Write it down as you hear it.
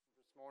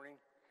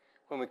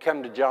when we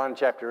come to John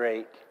chapter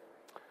 8.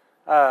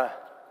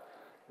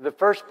 The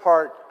first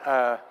part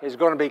is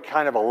going to be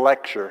kind of a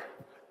lecture,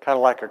 kind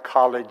of like a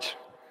college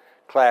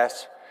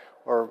class,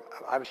 or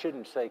I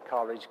shouldn't say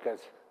college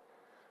because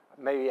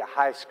maybe a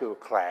high school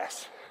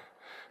class.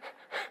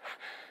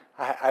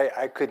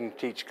 I couldn't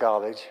teach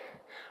college.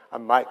 I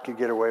might could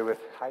get away with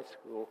high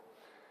school.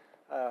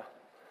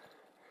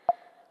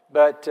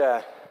 But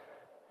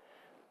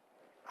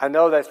I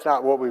know that's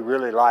not what we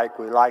really like.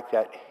 We like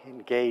that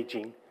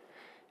engaging.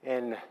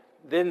 And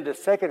then the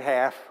second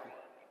half,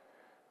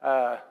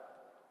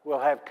 we'll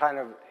have kind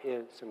of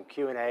some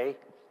Q&A,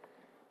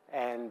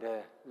 and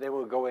then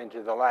we'll go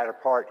into the latter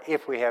part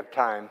if we have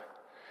time.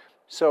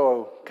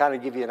 So kind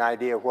of give you an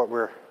idea of what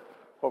we're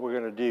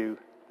going to do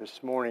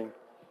this morning.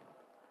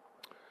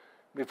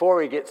 Before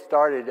we get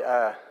started,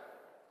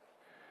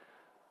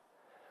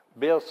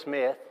 Bill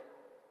Smith,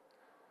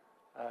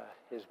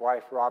 his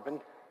wife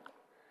Robin,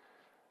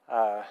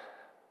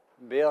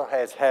 Bill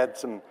has had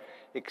some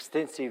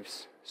extensive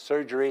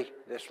surgery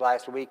this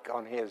last week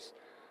on his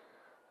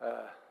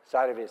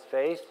side of his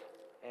face,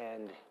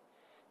 and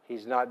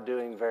he's not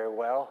doing very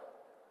well.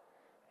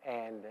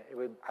 And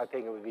I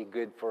think it would be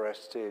good for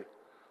us to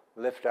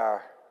lift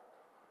our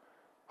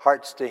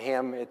hearts to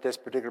him at this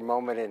particular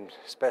moment, and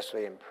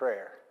especially in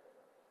prayer.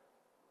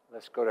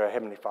 Let's go to our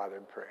Heavenly Father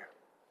in prayer.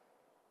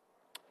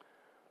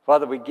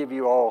 Father, we give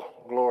you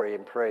all glory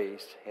and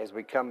praise as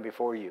we come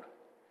before you.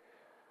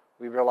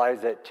 We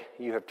realize that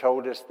you have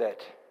told us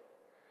that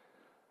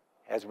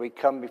as we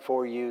come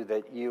before you,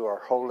 that you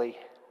are holy,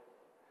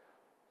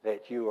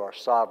 that you are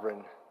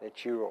sovereign,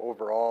 that you are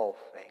over all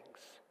things.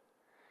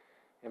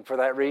 And for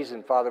that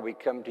reason, Father, we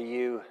come to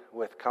you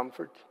with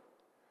comfort,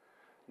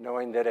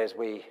 knowing that as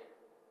we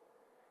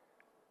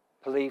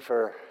plead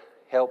for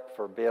help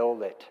for Bill,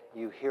 that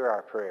you hear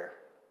our prayer.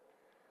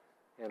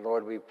 And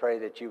Lord, we pray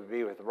that you would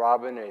be with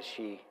Robin as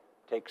she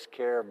takes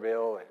care of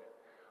Bill, and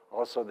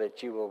also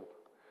that you will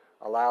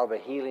allow the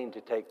healing to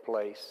take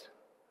place.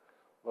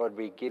 Lord,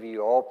 we give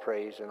you all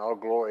praise and all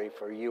glory,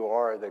 for you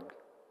are the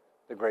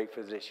great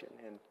physician.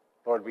 And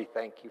Lord, we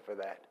thank you for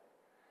that.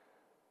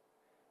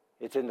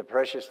 It's in the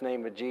precious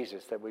name of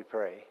Jesus that we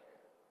pray.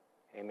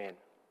 Amen.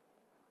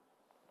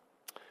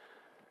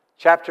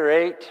 Chapter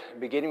 8,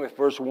 beginning with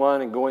verse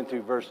 1 and going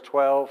through verse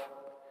 12.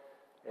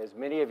 As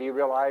many of you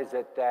realize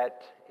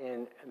that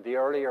in the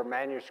earlier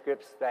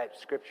manuscripts, that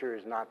scripture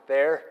is not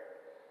there.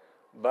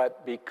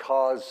 But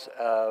because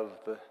of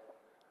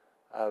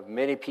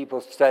many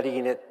people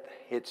studying it,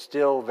 it's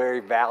still very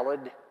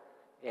valid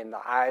in the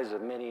eyes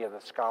of many of the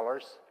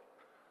scholars.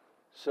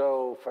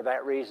 So for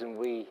that reason,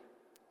 we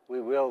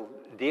will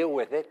deal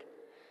with it.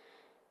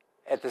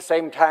 At the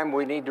same time,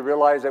 we need to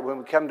realize that when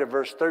we come to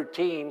verse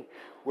 13,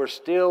 we're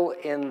still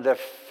in the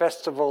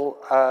festival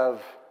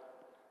of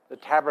the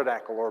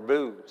tabernacle, or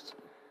booths,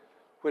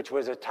 which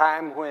was a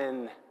time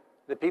when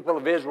the people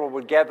of Israel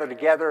would gather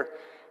together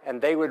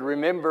and they would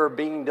remember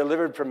being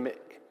delivered from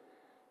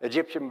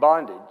Egyptian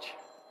bondage,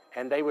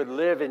 and they would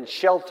live in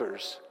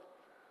shelters.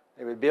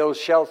 They would build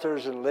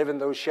shelters and live in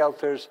those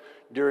shelters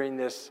during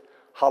this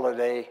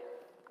holiday.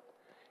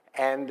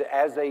 And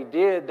as they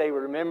did, they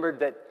remembered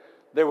that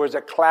there was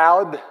a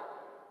cloud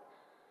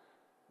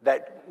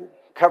that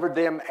covered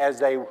them as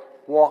they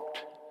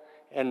walked,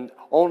 and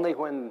only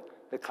when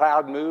the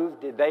cloud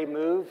moved did they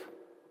move.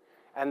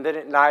 And then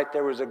at night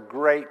there was a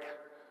great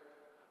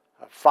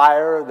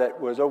fire that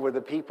was over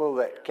the people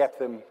that kept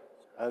them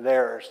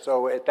there.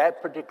 So at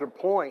that particular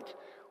point,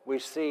 we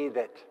see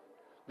that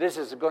this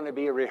is going to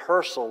be a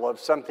rehearsal of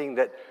something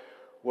that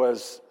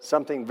was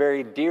something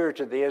very dear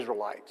to the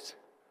Israelites.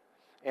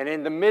 And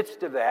in the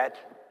midst of that,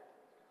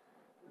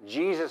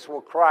 Jesus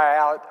will cry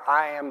out,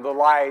 "I am the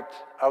light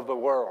of the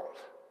world."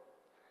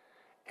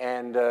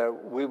 And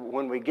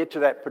when we get to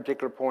that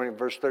particular point in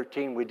verse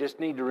 13, we just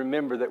need to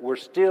remember that we're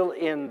still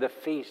in the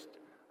Feast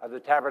of the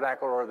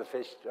Tabernacle, or the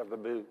Feast of the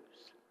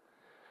Booths.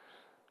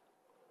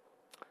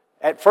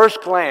 At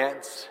first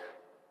glance,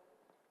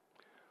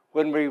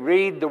 when we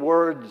read the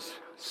words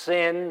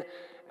sin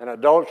and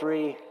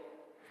adultery,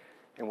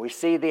 and we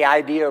see the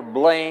idea of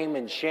blame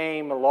and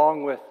shame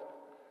along with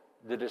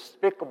the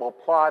despicable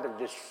plot of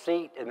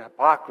deceit and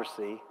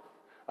hypocrisy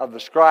of the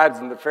scribes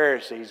and the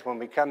Pharisees, when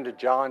we come to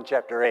John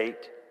chapter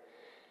 8,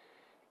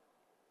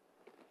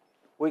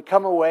 we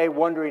come away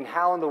wondering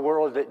how in the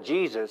world that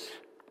Jesus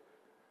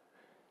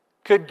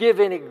could give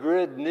any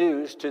good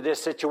news to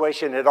this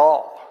situation at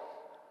all.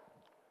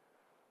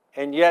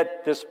 And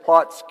yet this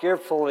plot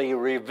skillfully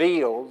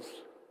reveals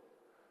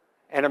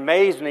and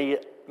amazingly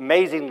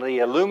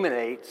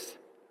illuminates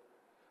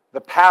the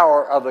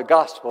power of the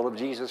gospel of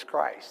Jesus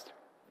Christ.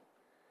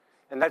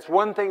 And that's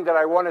one thing that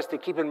I want us to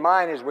keep in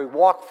mind as we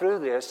walk through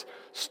this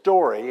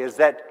story, is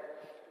that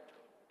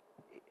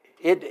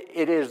it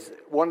is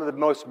one of the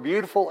most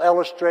beautiful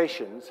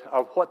illustrations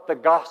of what the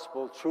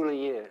gospel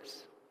truly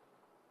is.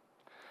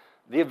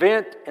 The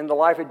event in the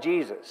life of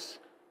Jesus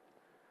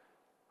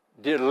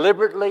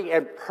deliberately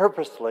and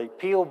purposely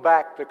peeled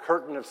back the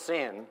curtain of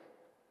sin,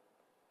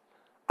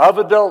 of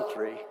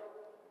adultery,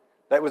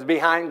 that was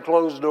behind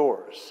closed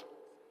doors.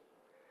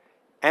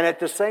 And at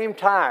the same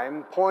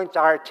time, points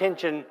our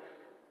attention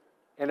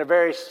in a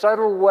very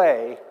subtle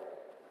way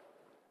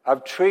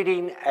of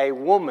treating a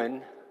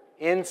woman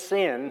in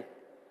sin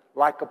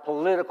like a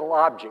political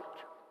object.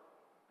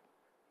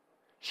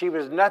 She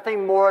was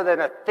nothing more than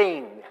a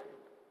thing.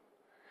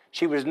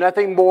 She was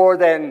nothing more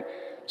than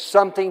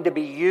something to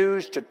be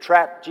used to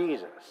trap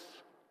Jesus.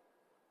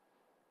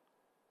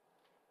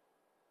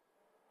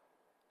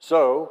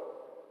 So,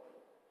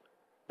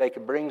 they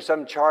could bring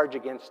some charge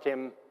against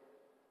him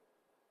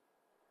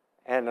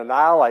and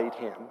annihilate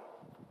him.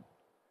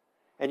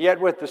 And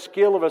yet, with the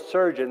skill of a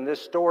surgeon, this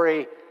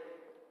story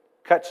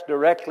cuts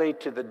directly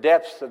to the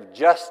depths of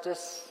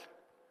justice,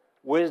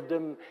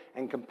 wisdom,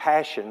 and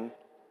compassion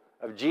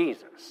of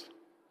Jesus.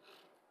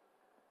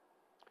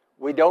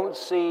 We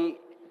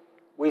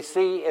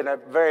see in a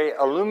very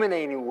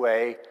illuminating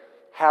way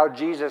how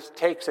Jesus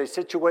takes a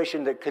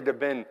situation that could have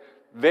been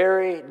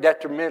very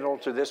detrimental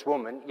to this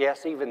woman,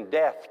 yes, even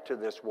death to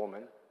this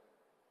woman,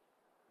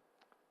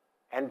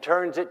 and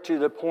turns it to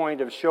the point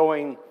of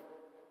showing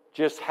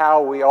just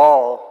how we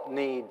all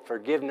need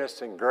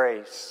forgiveness and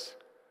grace,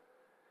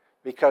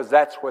 because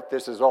that's what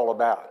this is all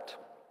about.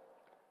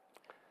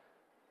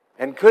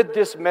 And could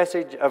this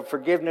message of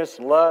forgiveness,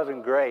 love,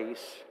 and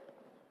grace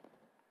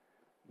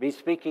be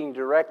speaking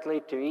directly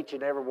to each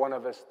and every one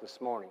of us this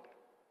morning?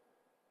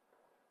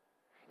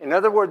 In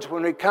other words,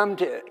 when we come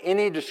to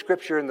any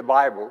scripture in the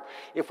Bible,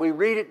 if we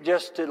read it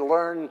just to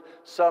learn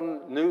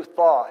some new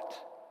thought,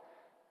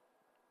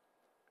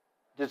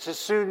 just as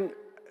soon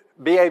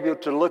be able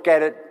to look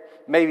at it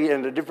maybe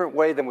in a different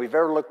way than we've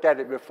ever looked at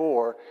it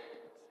before,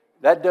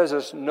 that does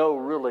us no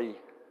really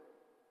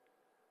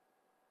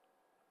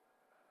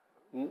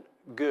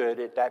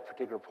good at that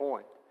particular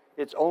point.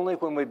 It's only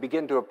when we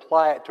begin to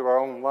apply it to our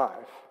own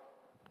life.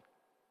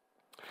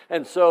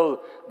 And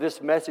so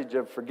this message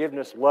of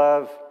forgiveness,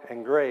 love,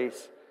 and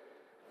grace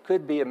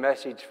could be a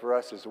message for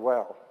us as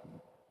well.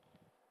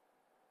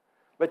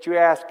 But you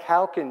ask,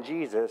 how can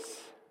Jesus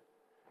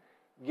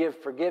give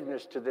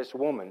forgiveness to this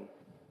woman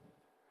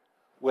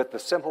with the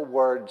simple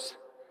words,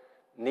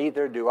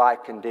 "Neither do I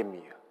condemn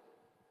you"?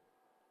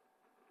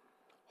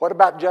 What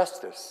about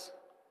justice?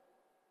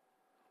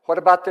 What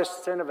about this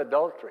sin of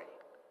adultery?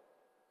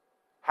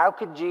 How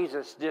could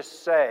Jesus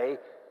just say,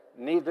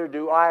 "Neither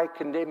do I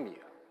condemn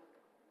you"?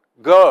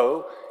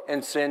 Go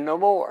and sin no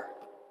more.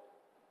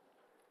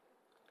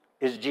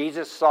 Is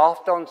Jesus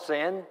soft on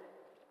sin?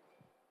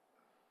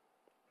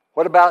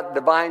 What about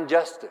divine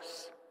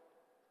justice?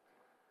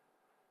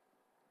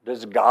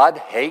 Does God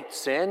hate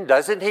sin?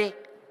 Doesn't he?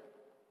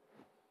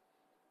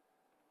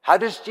 How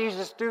does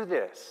Jesus do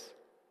this?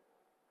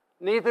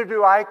 Neither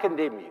do I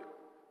condemn you.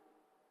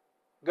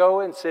 Go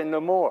and sin no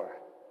more.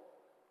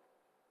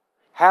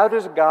 How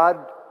does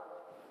God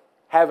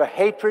have a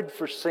hatred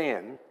for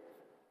sin,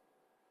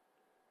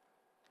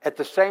 at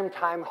the same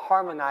time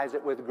harmonize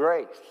it with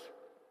grace?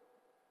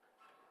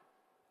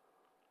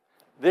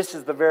 This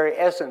is the very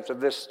essence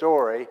of this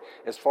story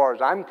as far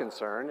as I'm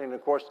concerned. And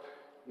of course,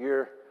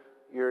 you're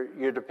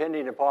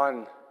depending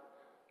upon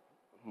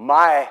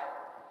my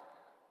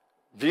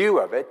view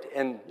of it,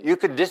 and you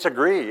could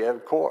disagree,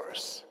 of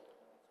course.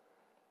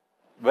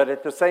 But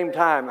at the same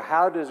time,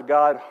 how does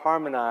God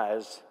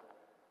harmonize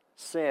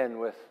sin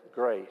with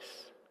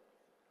grace?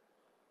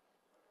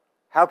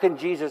 How can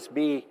Jesus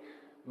be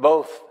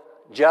both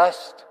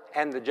just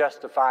and the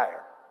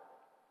justifier?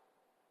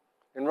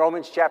 In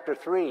Romans chapter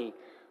 3,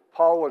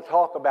 Paul will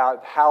talk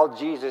about how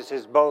Jesus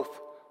is both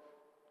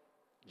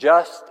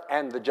just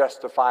and the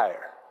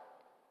justifier.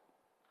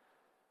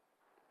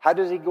 How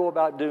does he go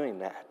about doing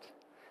that?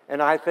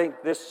 And I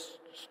think this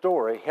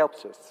story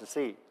helps us to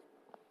see.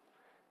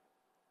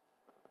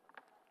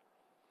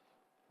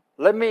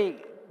 Let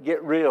me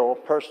get real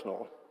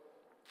personal.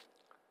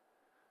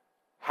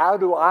 How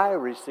do I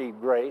receive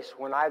grace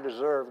when I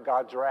deserve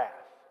God's wrath?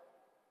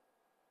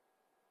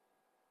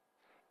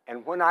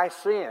 And when I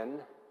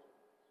sin,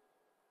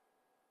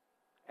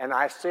 and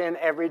I sin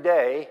every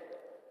day,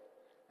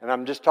 and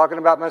I'm just talking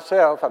about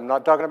myself, I'm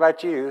not talking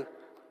about you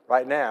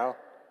right now.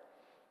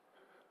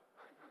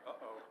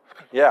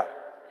 Yeah.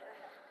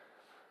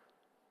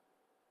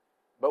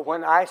 But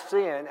when I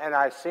sin, and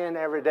I sin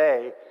every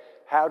day,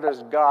 how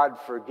does God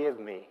forgive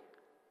me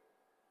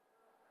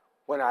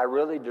when I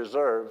really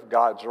deserve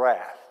God's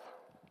wrath?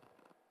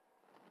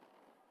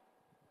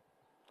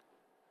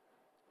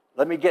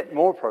 Let me get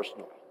more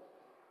personal.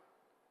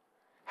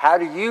 How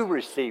do you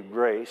receive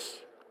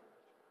grace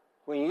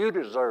when you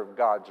deserve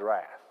God's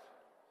wrath?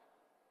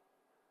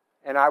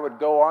 And I would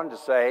go on to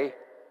say,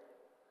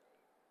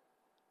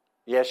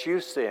 yes, you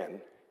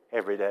sin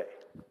every day.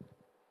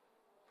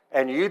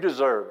 And you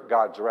deserve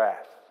God's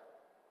wrath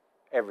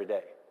every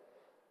day.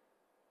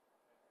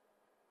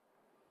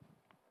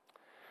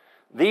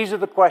 These are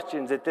the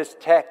questions that this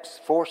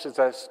text forces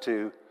us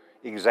to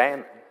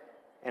examine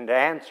and to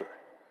answer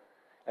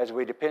as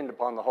we depend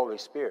upon the Holy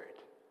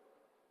Spirit.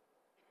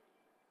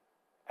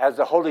 As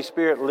the Holy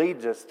Spirit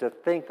leads us to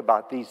think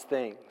about these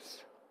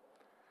things.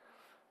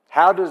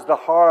 How does the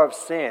horror of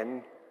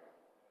sin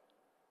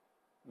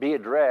be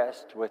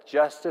addressed with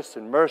justice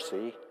and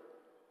mercy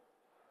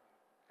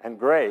and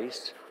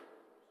grace,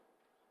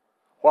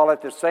 while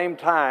at the same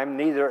time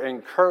neither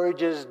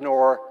encourages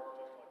nor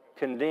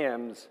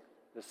condemns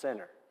the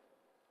sinner.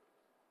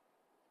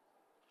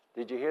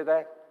 Did you hear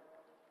that?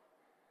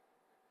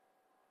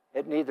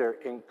 It neither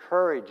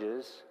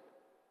encourages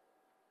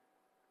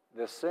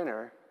the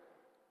sinner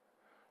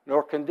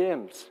nor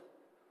condemns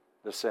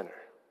the sinner.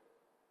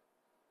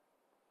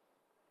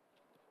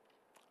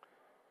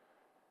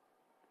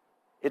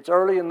 It's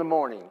early in the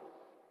morning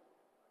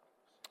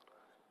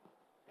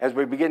as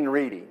we begin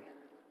reading.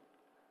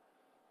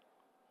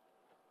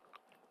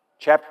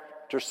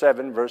 Chapter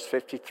 7, verse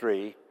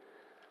 53.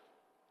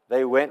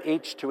 They went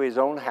each to his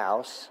own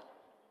house.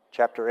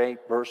 Chapter 8,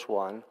 verse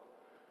 1.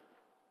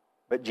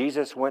 But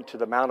Jesus went to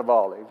the Mount of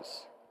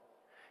Olives.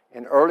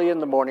 And early in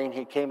the morning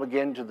he came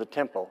again to the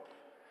temple.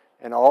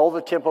 And all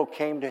the temple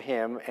came to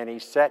him, and he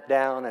sat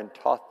down and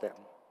taught them.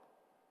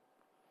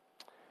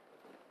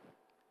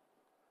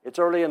 It's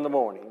early in the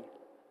morning.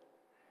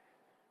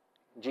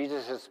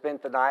 Jesus has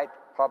spent the night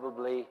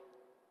probably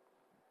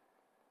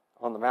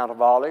on the Mount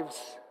of Olives.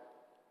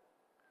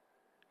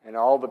 And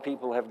all the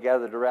people have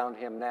gathered around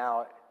him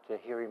now to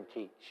hear him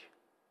teach.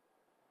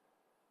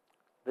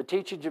 The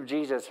teachings of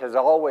Jesus has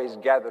always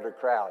gathered a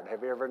crowd.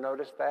 Have you ever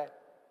noticed that?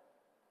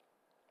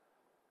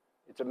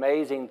 It's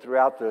amazing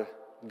throughout the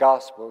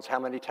Gospels how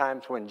many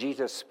times when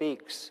Jesus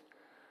speaks,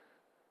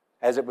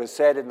 as it was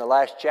said in the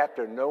last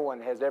chapter, no one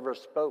has ever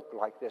spoke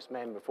like this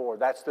man before.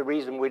 That's the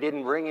reason we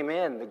didn't bring him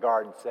in, the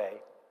guards say.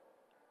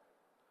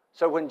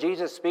 So when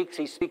Jesus speaks,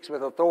 he speaks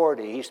with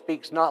authority. He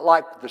speaks not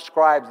like the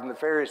scribes and the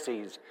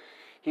Pharisees.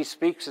 He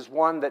speaks as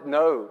one that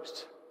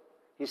knows.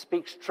 He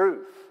speaks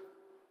truth.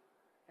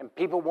 And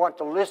people want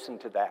to listen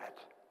to that.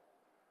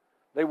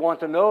 They want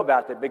to know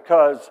about it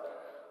because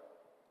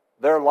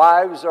their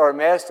lives are a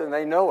mess and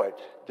they know it.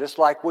 Just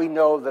like we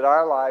know that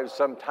our lives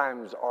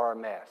sometimes are a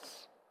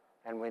mess.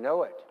 And we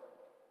know it.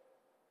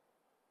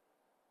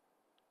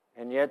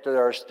 And yet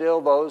there are still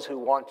those who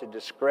want to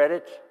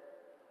discredit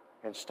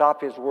and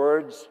stop his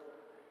words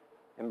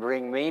and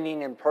bring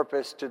meaning and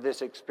purpose to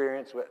this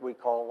experience that we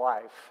call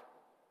life.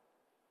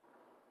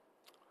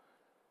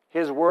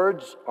 His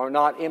words are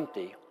not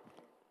empty.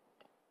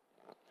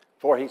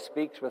 For he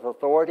speaks with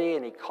authority,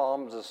 and he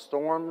calms the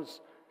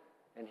storms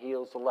and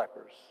heals the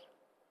lepers.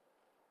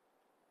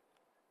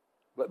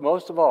 But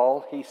most of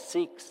all, he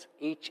seeks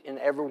each and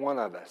every one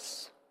of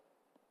us.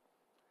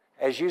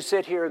 As you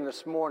sit here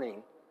this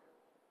morning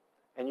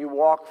and you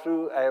walk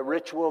through a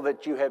ritual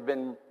that you have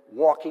been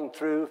walking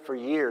through for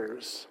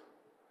years,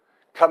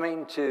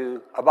 coming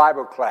to a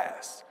Bible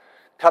class,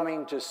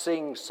 coming to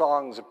sing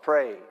songs of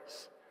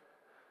praise,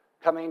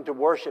 coming to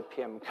worship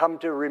him, come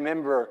to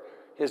remember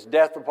his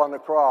death upon the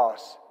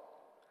cross.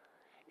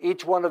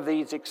 Each one of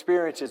these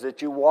experiences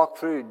that you walk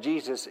through,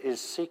 Jesus is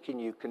seeking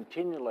you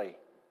continually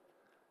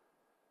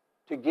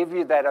to give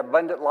you that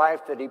abundant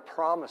life that he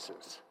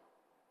promises.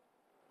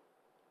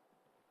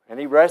 And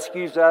he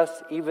rescues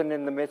us even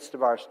in the midst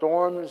of our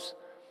storms.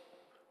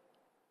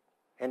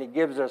 And he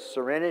gives us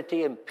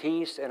serenity and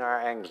peace in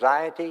our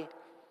anxiety.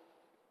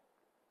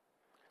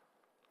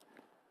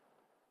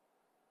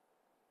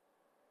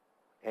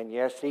 And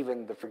yes,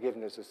 even the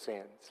forgiveness of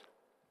sins.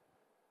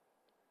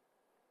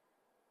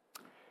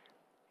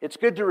 It's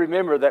good to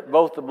remember that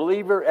both the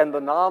believer and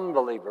the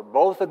non-believer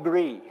both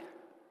agree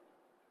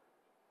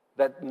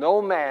that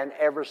no man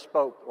ever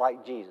spoke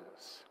like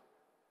Jesus.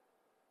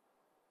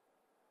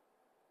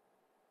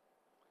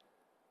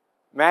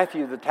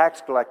 Matthew, the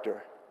tax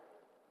collector,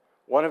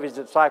 one of his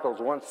disciples,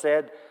 once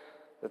said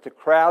that the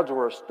crowds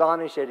were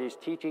astonished at his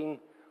teaching,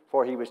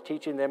 for he was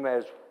teaching them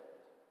as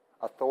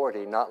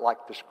authority, not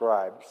like the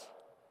scribes.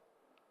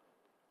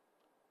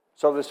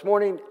 So this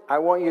morning, I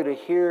want you to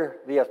hear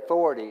the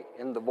authority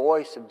in the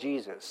voice of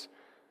Jesus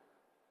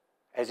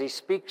as he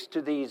speaks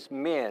to these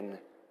men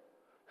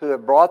who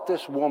have brought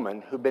this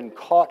woman who'd been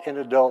caught in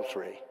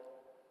adultery.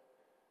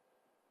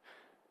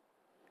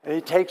 And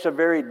he takes a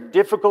very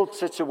difficult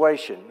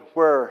situation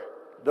where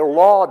the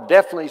law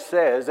definitely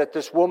says that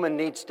this woman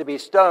needs to be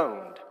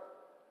stoned.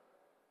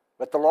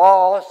 But the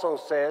law also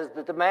says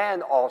that the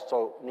man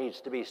also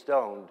needs to be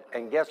stoned.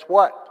 And guess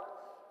what?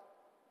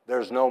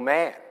 There's no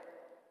man.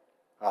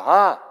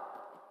 Now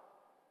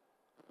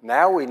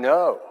we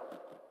know.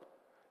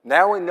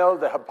 Now we know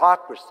the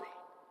hypocrisy.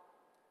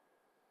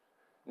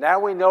 Now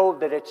we know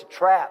that it's a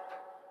trap.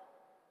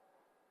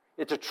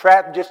 It's a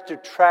trap just to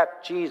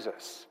trap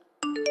Jesus.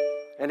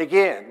 And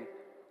again,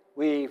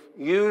 we've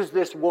used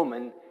this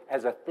woman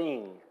as a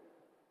thing,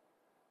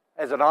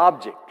 as an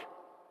object,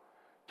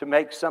 to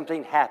make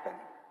something happen.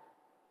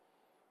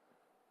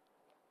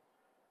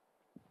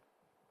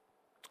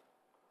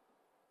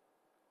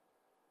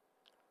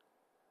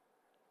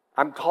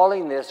 I'm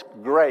calling this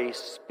Grace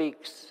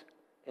Speaks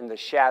in the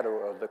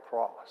Shadow of the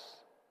Cross.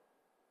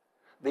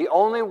 The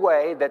only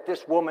way that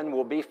this woman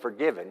will be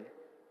forgiven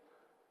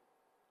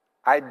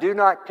I do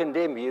not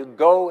condemn you.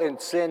 Go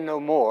and sin no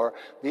more.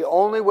 The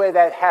only way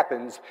that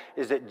happens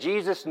is that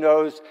Jesus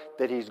knows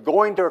that he's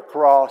going to a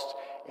cross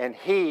and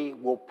he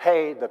will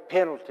pay the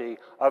penalty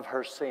of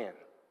her sin.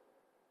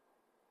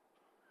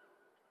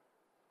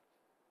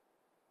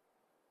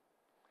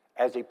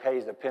 As he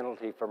pays the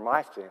penalty for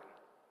my sin.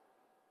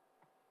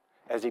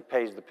 As he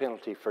pays the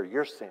penalty for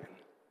your sin.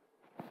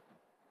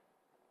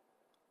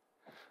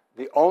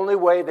 The only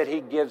way that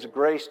he gives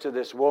grace to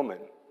this woman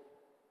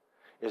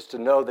is to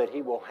know that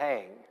he will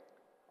hang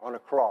on a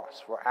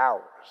cross for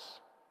hours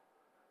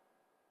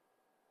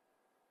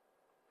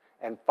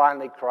and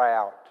finally cry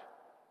out,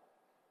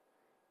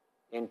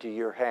 into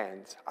your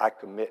hands I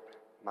commit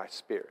my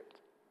spirit.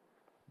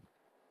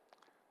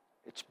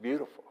 It's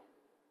beautiful.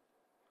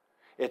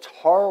 It's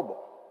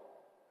horrible,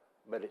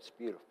 but it's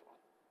beautiful.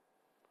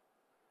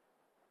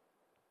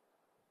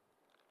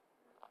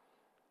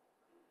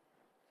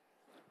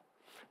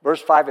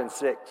 Verse 5 and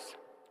 6,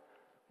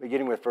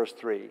 beginning with verse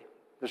 3.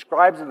 The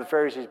scribes and the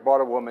Pharisees brought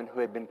a woman who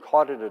had been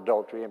caught in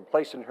adultery and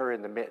placing her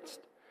in the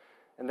midst.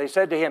 And they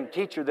said to him,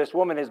 Teacher, this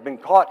woman has been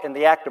caught in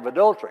the act of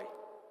adultery.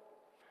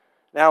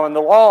 Now in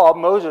the law,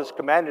 Moses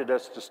commanded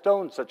us to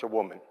stone such a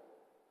woman.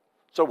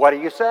 So what do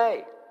you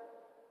say?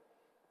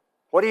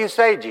 What do you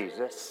say,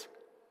 Jesus?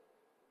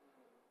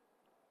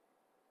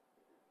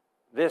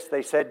 This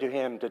they said to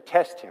him to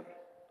test him,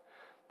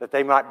 that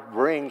they might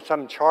bring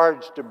some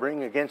charge to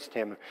bring against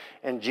him.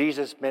 And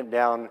Jesus bent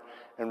down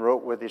and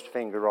wrote with his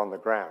finger on the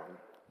ground.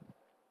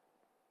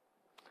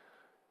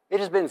 It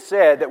has been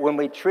said that when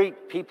we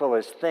treat people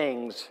as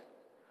things,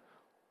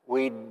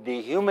 we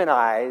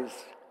dehumanize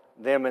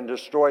them and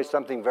destroy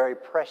something very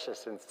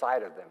precious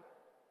inside of them.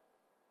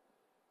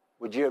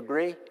 Would you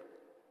agree?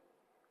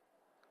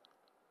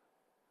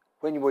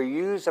 When we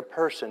use a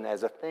person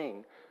as a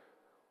thing,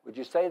 would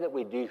you say that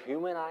we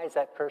dehumanize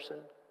that person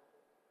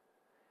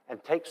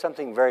and take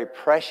something very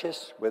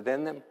precious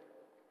within them?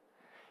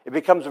 It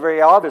becomes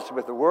very obvious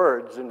with the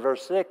words in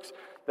verse 6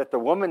 that the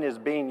woman is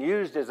being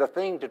used as a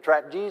thing to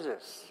trap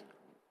Jesus.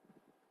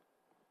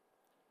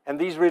 And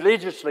these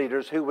religious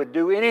leaders who would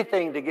do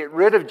anything to get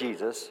rid of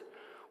Jesus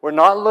were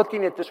not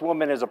looking at this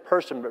woman as a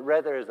person, but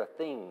rather as a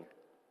thing,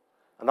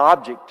 an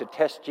object to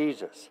test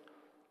Jesus.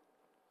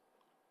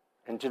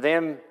 And to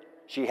them,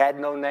 she had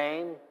no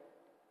name,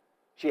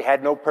 she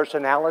had no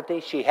personality,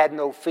 she had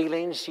no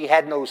feelings, she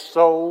had no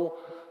soul.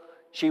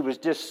 She was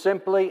just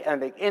simply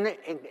an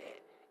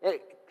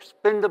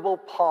expendable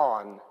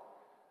pawn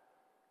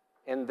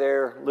in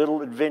their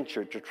little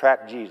adventure to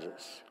trap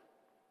Jesus.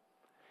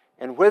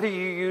 And whether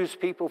you use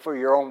people for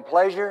your own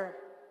pleasure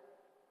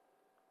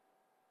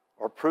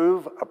or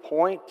prove a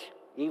point,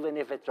 even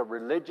if it's a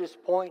religious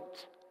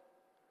point,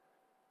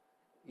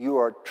 you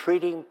are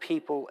treating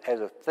people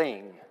as a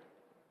thing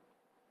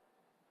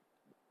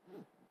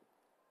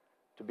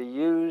to be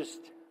used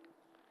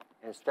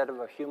instead of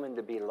a human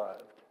to be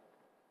loved.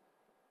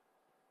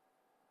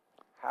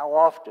 How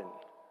often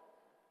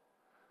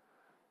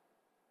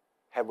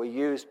have we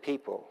used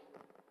people?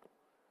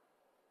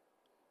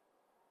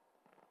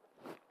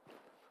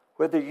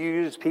 Whether you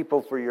use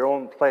people for your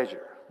own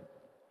pleasure,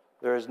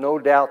 there is no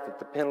doubt that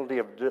the penalty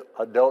of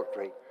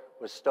adultery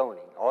was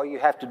stoning. All you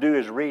have to do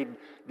is read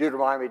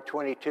Deuteronomy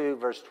 22,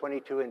 verse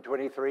 22 and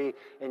 23,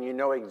 and you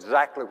know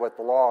exactly what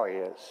the law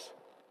is.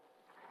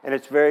 And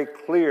it's very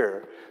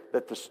clear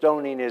that the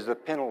stoning is the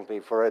penalty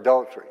for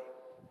adultery.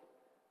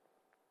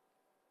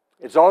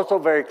 It's also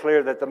very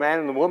clear that the man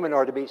and the woman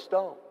are to be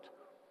stoned.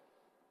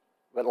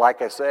 But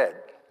like I said,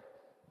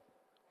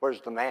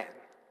 where's the man?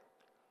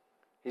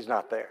 He's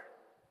not there.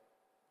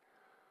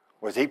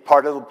 Was he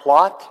part of the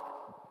plot?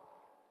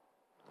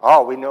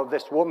 Oh, we know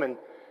this woman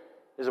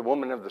is a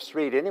woman of the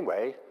street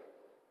anyway.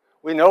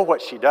 We know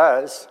what she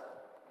does.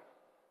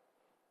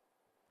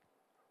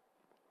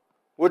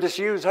 We'll just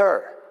use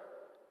her.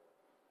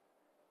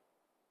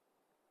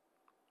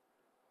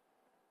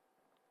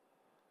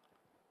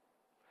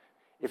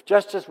 If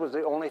justice was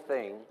the only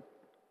thing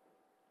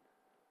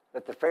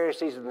that the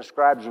Pharisees and the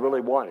scribes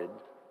really wanted,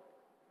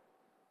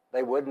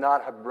 they would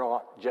not have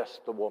brought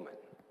just the woman.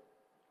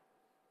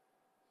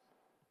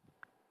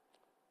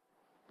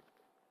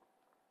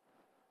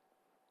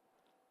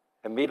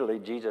 Immediately,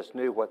 Jesus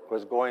knew what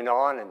was going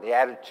on and the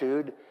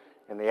attitude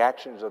and the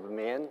actions of the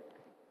men.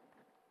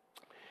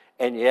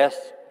 And yes,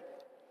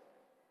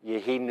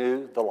 he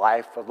knew the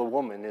life of the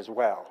woman as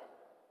well.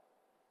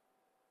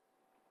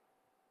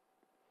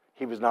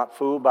 He was not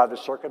fooled by the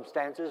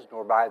circumstances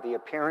nor by the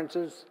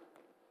appearances.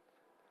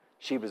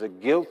 She was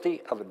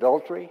guilty of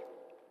adultery,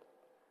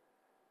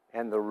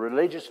 and the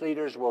religious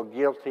leaders were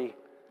guilty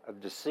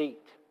of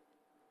deceit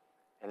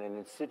and an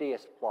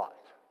insidious plot.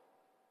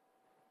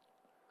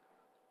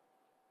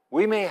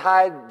 We may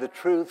hide the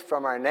truth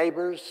from our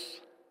neighbors,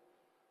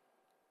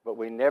 but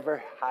we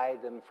never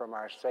hide them from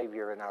our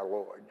Savior and our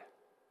Lord.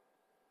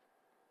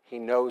 He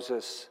knows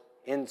us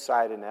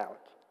inside and out.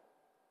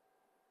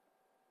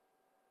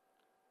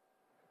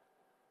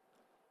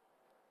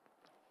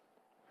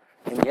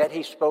 And yet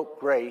he spoke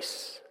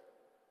grace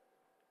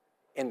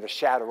in the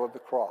shadow of the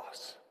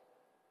cross.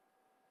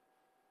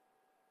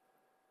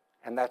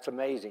 And that's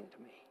amazing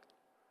to me.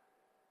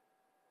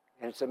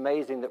 And it's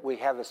amazing that we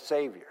have a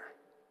Savior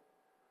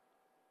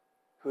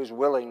who is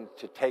willing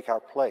to take our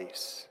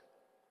place.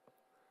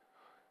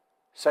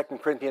 2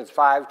 Corinthians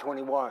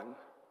 5:21,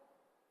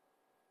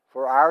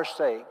 for our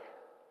sake,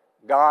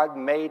 God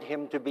made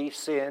him to be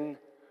sin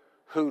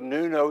who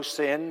knew no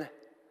sin,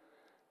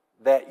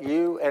 that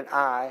you and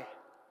I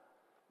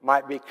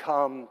might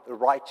become the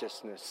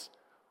righteousness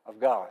of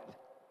God.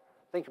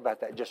 Think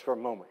about that just for a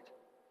moment.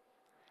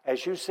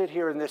 As you sit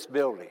here in this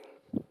building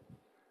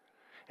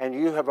and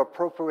you have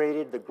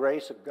appropriated the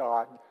grace of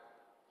God,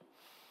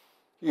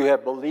 you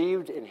have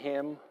believed in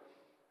him,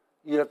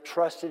 you have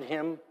trusted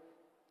him,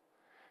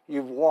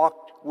 you've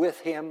walked with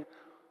him,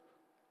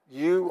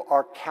 you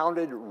are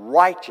counted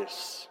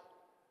righteous.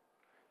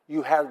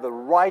 You have the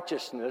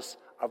righteousness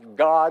of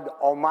God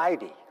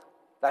Almighty.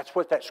 That's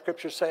what that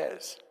scripture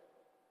says.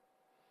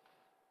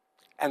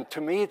 And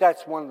to me,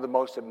 that's one of the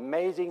most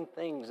amazing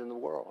things in the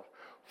world.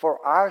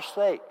 For our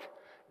sake,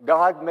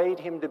 God made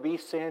him to be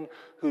sin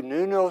who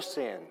knew no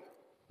sin,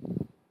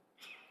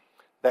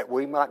 that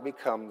we might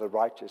become the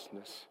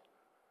righteousness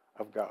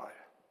of God.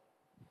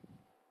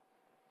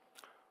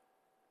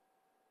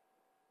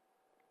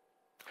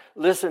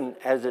 Listen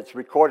as it's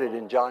recorded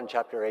in John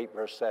chapter 8,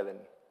 verse 7.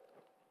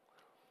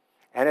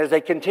 And as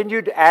they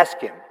continued to ask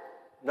him,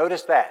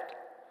 notice that.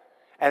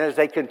 And as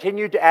they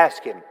continued to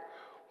ask him,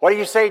 what do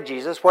you say,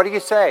 Jesus? What do you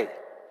say?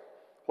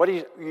 What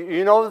do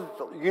you know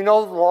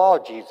the law,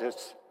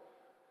 Jesus.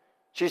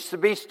 She's to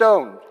be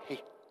stoned.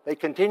 They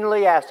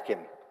continually asked him.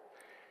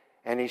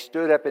 And he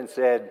stood up and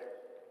said,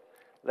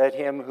 let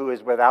him who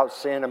is without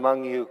sin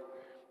among you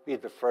be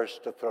the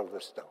first to throw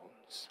the stones.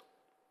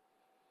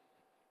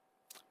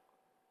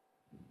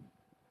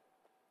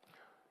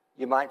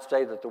 You might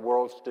say that the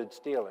world stood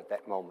still at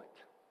that moment.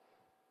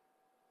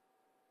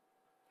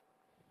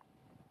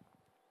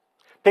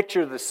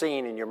 Picture the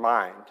scene in your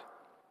mind.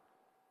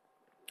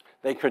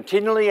 They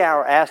continually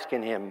are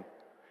asking him,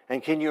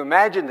 and can you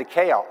imagine the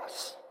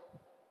chaos?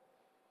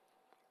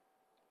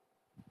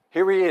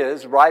 Here he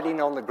is,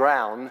 writing on the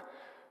ground,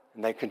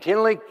 and they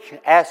continually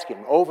ask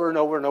him over and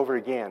over and over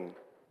again.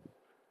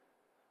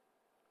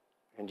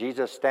 And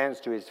Jesus stands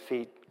to his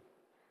feet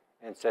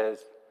and says,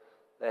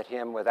 let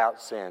him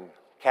without sin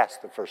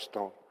cast the first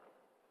stone.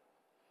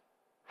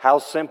 How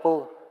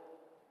simple,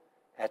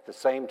 at the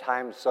same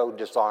time so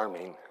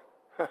disarming.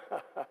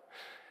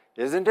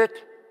 Isn't it?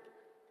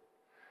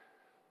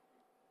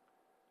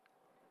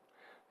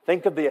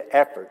 Think of the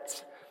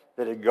efforts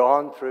that had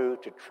gone through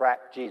to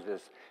trap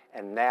Jesus,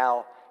 and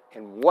now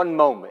in one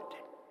moment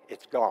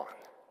it's gone.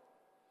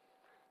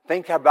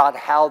 Think about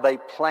how they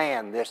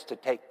planned this to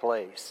take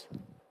place.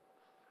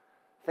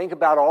 Think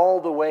about all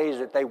the ways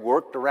that they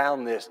worked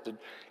around this to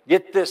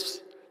get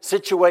this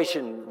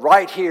situation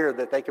right here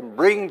that they can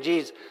bring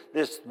Jesus,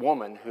 this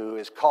woman who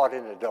is caught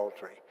in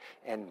adultery.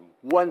 And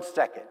 1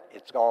 second,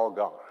 it's all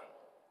gone.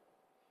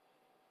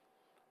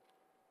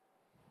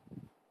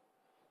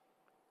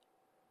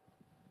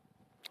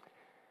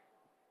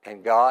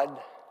 And God,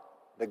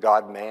 the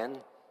God-man,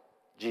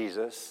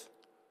 Jesus,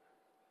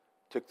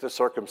 took the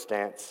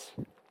circumstance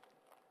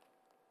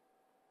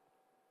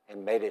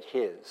and made it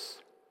his.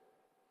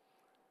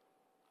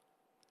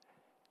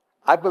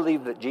 I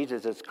believe that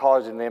Jesus is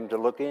causing them to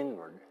look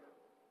inward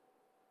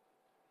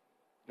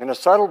in a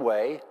subtle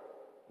way,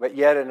 but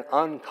yet an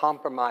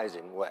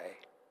uncompromising way.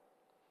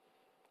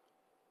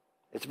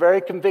 It's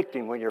very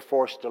convicting when you're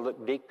forced to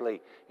look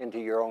deeply into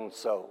your own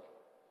soul.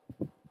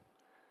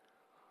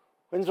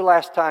 When's the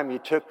last time you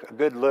took a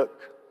good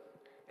look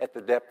at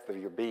the depth of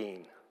your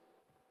being?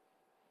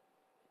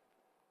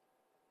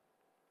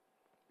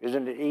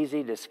 Isn't it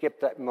easy to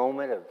skip that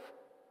moment of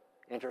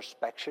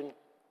introspection?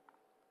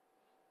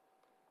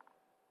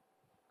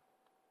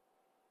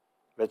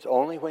 But it's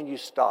only when you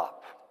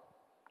stop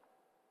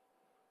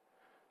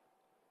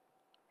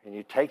and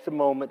you take the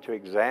moment to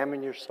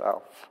examine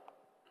yourself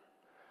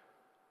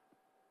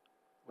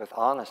with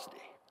honesty.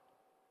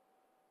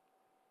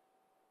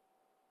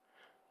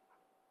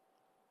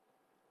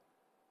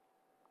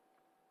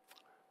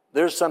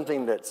 There's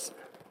something that's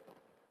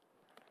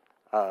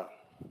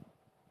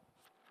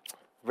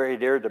very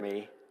dear to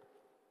me.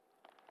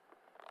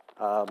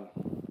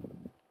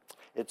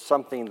 It's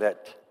something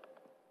that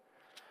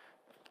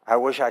I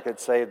wish I could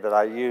say that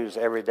I use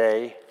every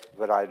day,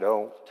 but I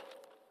don't.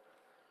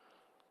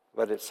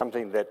 But it's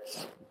something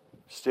that's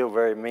still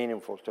very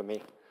meaningful to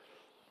me.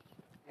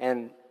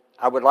 And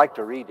I would like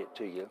to read it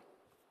to you.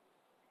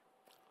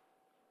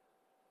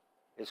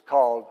 It's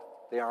called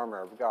The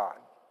Armor of God.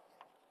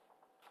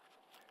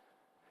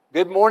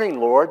 Good morning,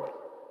 Lord.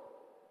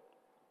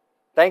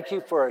 Thank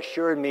you for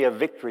assuring me of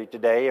victory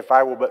today if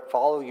I will but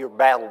follow your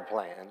battle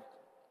plan.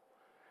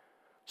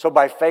 So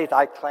by faith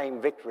I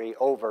claim victory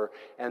over,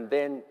 and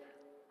then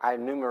I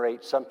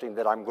enumerate something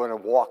that I'm going to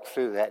walk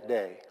through that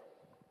day.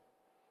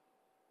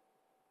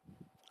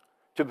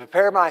 To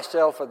prepare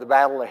myself for the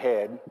battle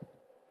ahead,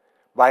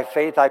 by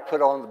faith I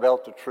put on the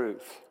belt of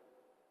truth.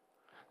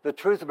 The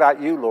truth about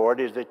you,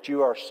 Lord, is that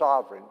you are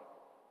sovereign.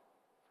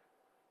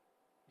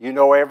 You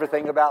know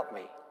everything about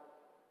me.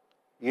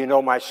 You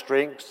know my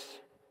strengths,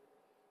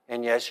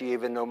 and yes, you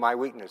even know my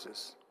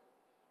weaknesses.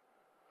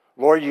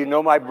 Lord, you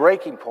know my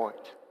breaking point,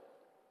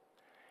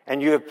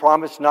 and you have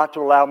promised not to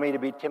allow me to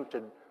be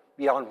tempted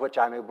beyond which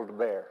I'm able to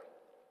bear.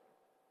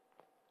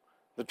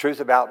 The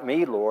truth about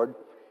me, Lord,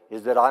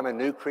 is that I'm a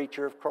new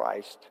creature of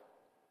Christ,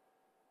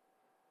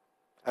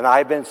 and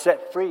I've been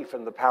set free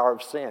from the power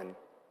of sin.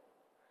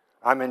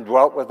 I'm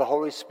indwelt with the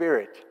Holy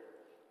Spirit,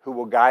 who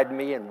will guide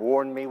me and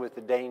warn me with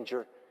the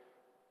danger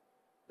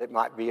that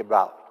might be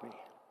about me.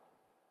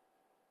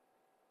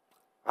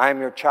 I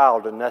am your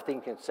child, and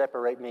nothing can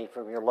separate me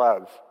from your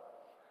love.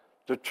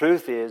 The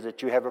truth is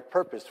that you have a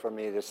purpose for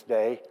me this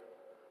day,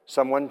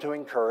 someone to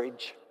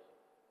encourage,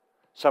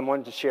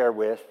 someone to share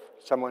with,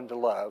 someone to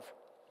love.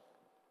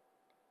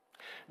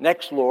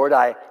 Next, Lord,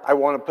 I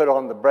want to put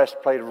on the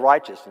breastplate of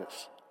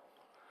righteousness.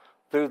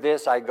 Through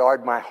this, I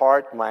guard my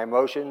heart, my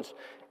emotions,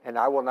 and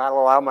I will not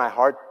allow my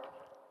heart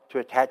to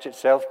attach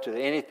itself to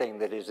anything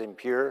that is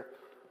impure.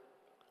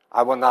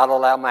 I will not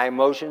allow my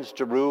emotions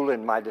to rule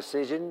in my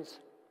decisions.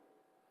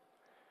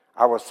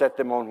 I will set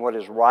them on what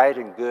is right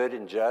and good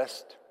and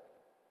just.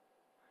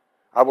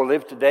 I will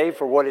live today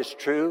for what is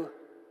true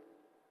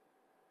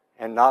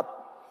and not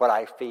what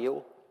I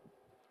feel.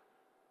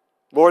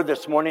 Lord,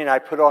 this morning I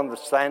put on the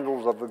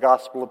sandals of the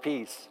gospel of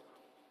peace.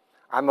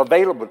 I'm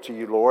available to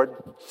you, Lord.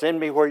 Send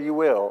me where you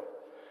will.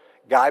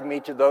 Guide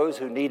me to those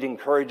who need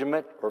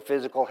encouragement or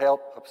physical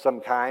help of some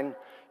kind.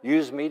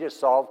 Use me to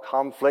solve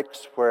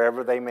conflicts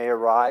wherever they may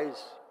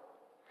arise.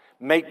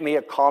 Make me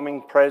a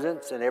calming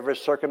presence in every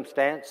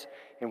circumstance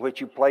in which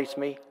you place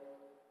me.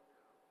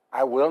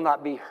 I will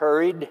not be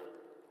hurried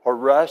or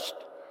rushed,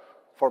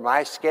 for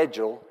my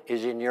schedule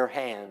is in your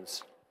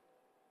hands.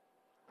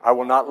 I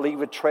will not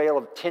leave a trail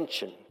of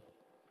tension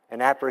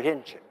and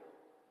apprehension.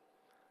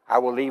 I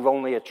will leave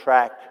only a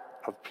track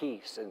of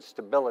peace and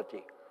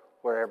stability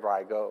wherever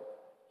I go.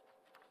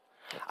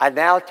 I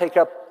now take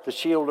up the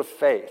shield of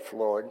faith,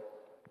 Lord.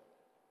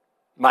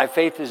 My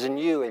faith is in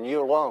you and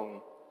you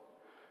alone.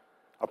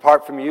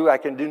 Apart from you, I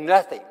can do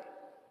nothing.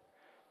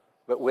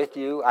 But with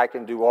you, I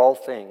can do all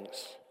things.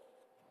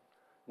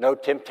 No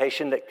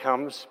temptation that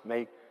comes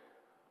may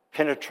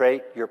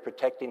penetrate your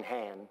protecting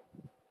hand.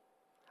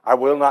 I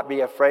will not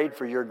be afraid,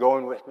 for you're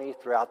going with me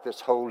throughout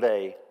this whole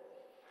day.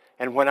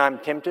 And when I'm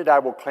tempted, I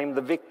will claim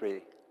the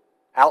victory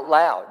out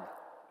loud.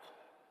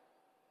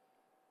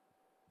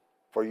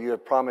 For you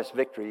have promised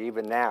victory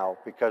even now,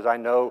 because I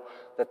know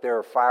that there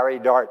are fiery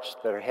darts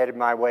that are headed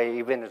my way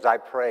even as I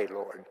pray,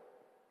 Lord.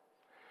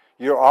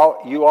 You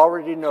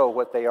already know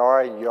what they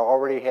are, and you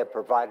already have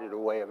provided a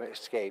way of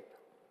escape.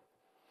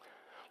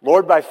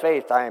 Lord, by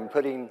faith, I am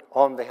putting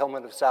on the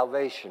helmet of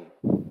salvation.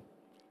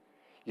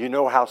 You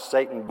know how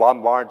Satan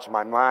bombards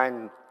my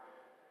mind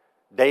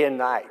day and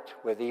night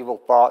with evil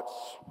thoughts,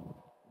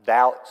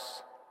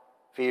 doubts,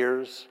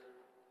 fears.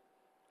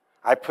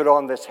 I put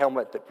on this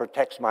helmet that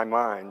protects my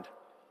mind.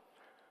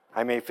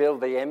 I may feel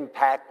the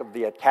impact of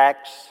the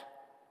attacks,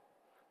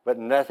 but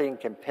nothing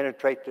can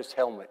penetrate this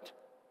helmet.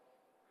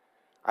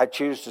 I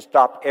choose to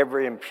stop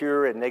every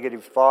impure and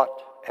negative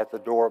thought at the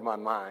door of my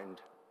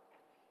mind.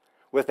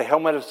 With the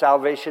helmet of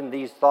salvation,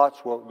 these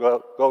thoughts will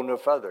go no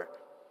further,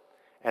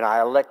 and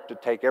I elect to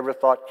take every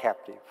thought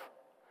captive.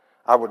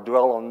 I will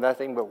dwell on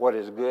nothing but what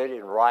is good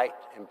and right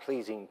and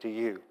pleasing to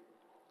you.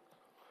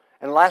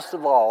 And last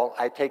of all,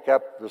 I take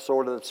up the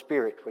sword of the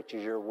Spirit, which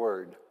is your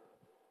word.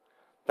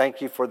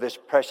 Thank you for this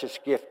precious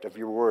gift of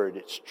your word.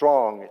 It's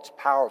strong, it's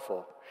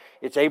powerful,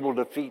 it's able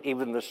to defeat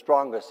even the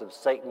strongest of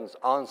Satan's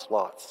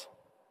onslaughts.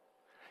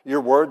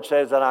 Your word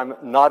says that I'm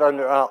not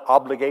under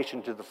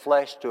obligation to the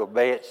flesh to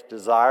obey its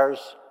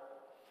desires.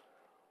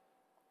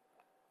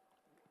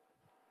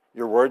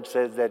 Your word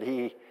says that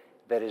he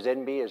that is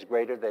in me is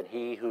greater than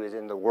he who is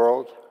in the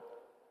world.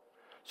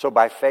 So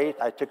by faith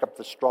I took up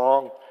the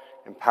strong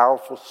and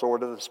powerful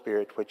sword of the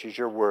Spirit, which is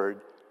your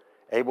word,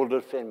 able to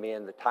defend me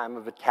in the time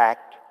of attack,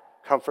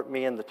 comfort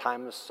me in the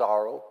time of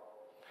sorrow,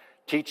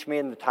 teach me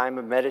in the time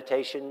of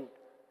meditation,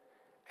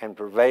 and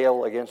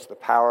prevail against the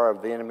power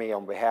of the enemy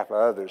on behalf of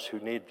others who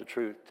need the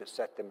truth to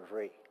set them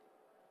free.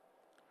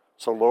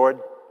 So,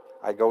 Lord,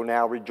 I go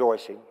now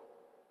rejoicing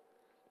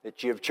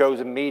that you have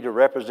chosen me to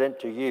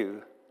represent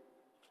you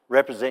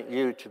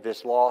to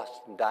this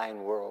lost and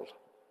dying world.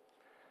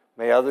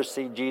 May others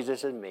see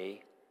Jesus in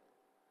me,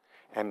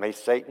 and may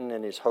Satan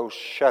and his host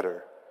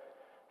shudder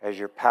as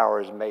your power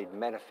is made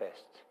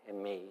manifest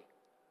in me.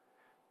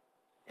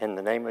 In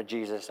the name of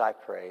Jesus I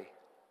pray.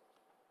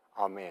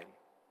 Amen.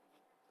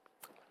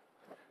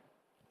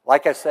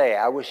 Like I say,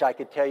 I wish I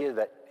could tell you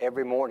that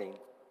every morning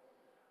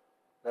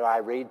that I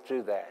read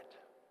through that.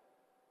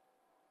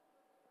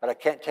 But I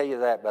can't tell you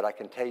that, but I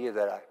can tell you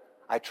that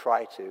I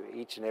try to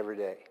each and every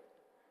day.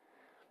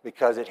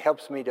 Because it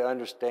helps me to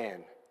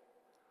understand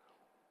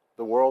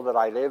the world that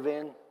I live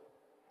in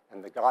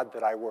and the God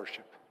that I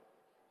worship.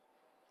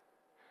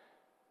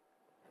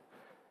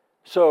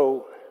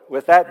 So,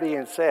 with that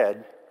being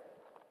said,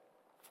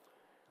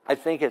 I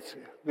think it's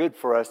good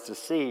for us to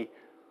see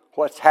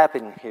what's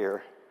happening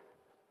here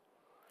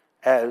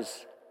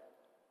as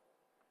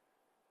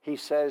he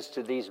says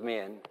to these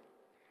men,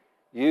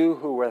 "You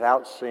who are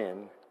without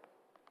sin,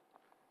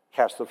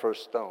 cast the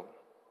first stone."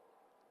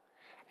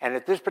 And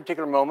at this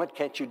particular moment,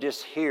 can't you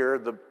just hear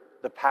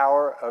the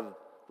power of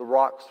the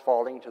rocks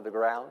falling to the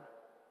ground?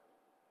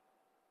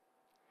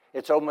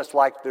 It's almost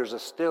like there's a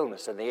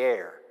stillness in the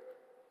air.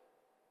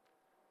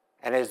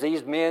 And as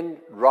these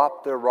men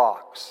dropped their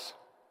rocks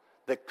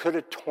that could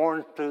have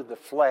torn through the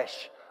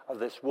flesh of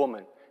this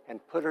woman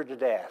and put her to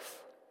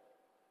death,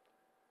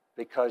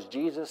 because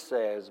Jesus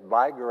says,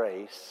 by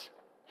grace,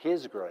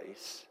 his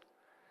grace,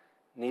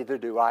 neither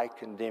do I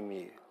condemn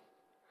you.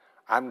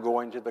 I'm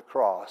going to the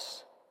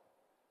cross,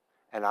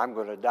 and I'm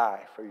going to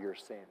die for your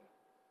sin.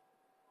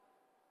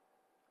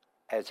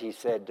 As he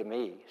said to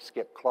me,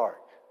 Skip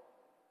Clark,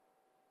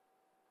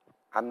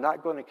 I'm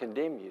not going to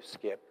condemn you,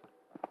 Skip.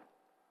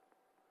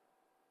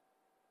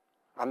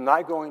 I'm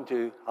not going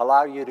to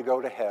allow you to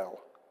go to hell.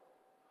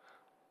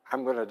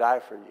 I'm going to die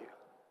for you,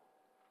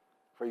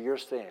 for your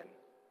sin,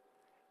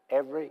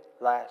 every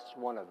last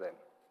one of them,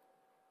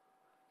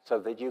 so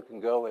that you can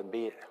go and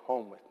be at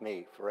home with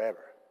me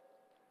forever.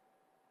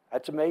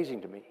 That's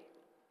amazing to me.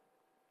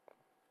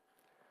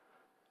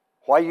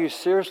 While you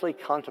seriously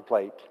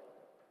contemplate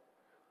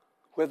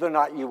whether or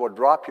not you will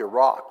drop your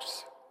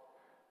rocks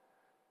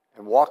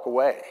and walk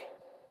away,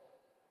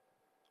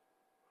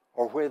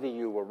 or whether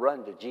you will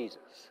run to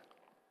Jesus.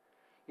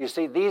 You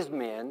see, these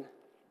men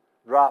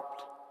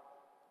dropped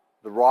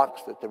the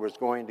rocks that was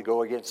going to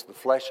go against the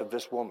flesh of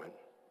this woman,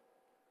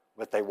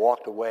 but they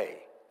walked away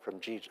from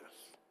Jesus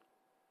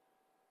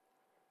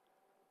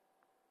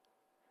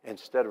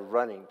instead of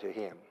running to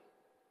him,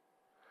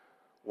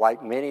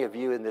 like many of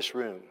you in this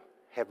room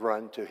have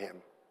run to him.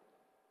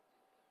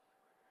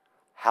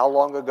 How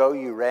long ago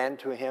you ran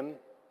to him?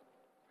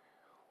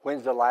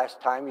 When's the last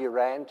time you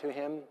ran to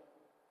him?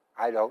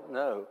 I don't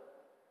know.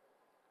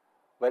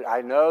 But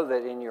I know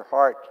that in your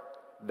heart,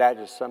 that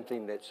is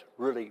something that's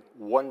really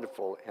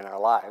wonderful in our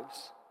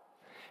lives.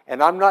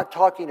 And I'm not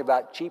talking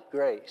about cheap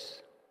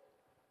grace.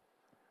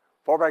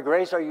 For by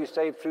grace are you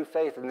saved through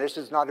faith, and this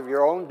is not of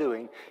your own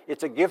doing.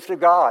 It's a gift of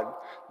God,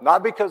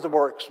 not because of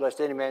works, lest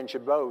any man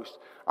should boast.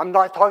 I'm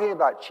not talking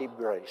about cheap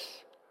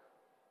grace.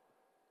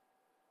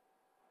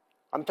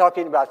 I'm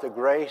talking about the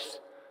grace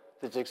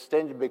that's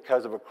extended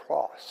because of a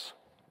cross.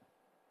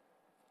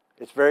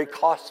 It's very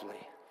costly,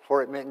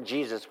 for it meant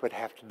Jesus would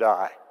have to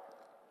die.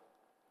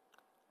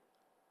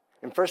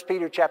 In 1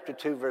 Peter chapter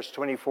 2, verse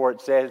 24,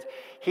 it says,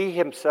 He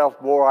himself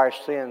bore our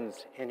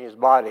sins in his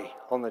body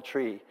on the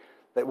tree,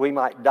 that we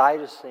might die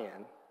to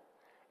sin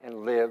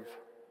and live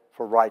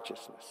for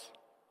righteousness.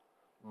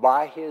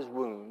 By his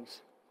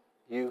wounds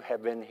you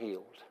have been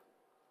healed.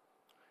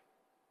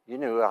 You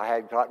knew I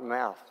had cotton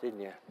mouth,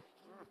 didn't you?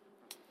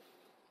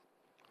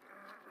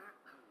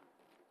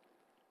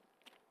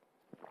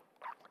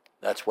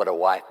 That's what a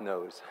wife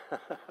knows.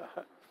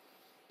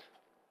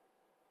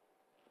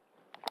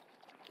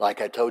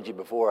 Like I told you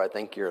before, I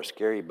think you're a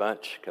scary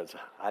bunch because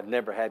I've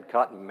never had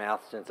cotton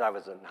mouth since I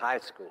was in high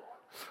school.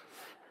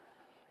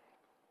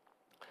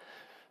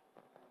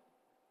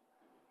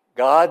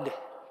 God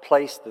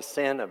placed the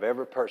sin of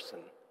every person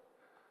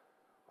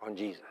on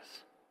Jesus.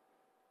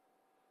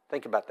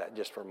 Think about that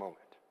just for a moment.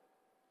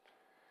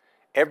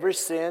 Every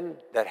sin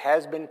that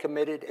has been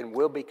committed and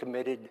will be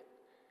committed,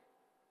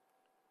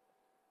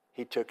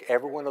 he took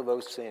every one of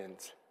those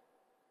sins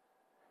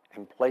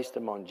and placed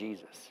them on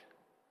Jesus.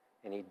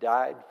 And he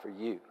died for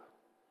you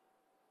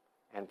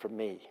and for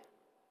me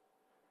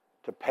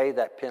to pay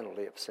that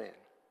penalty of sin.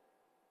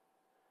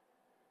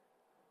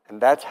 And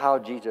that's how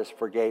Jesus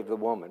forgave the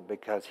woman,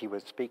 because he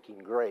was speaking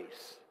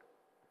grace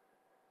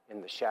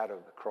in the shadow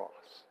of the cross.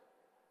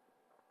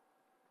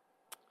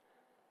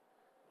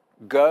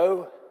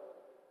 Go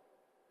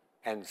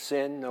and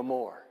sin no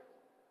more.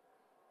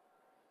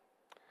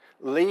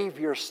 Leave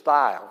your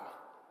style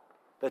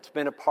that's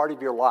been a part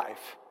of your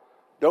life.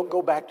 Don't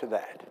go back to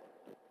that.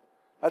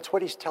 That's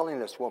what he's telling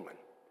this woman.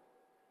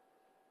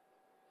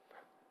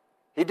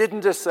 He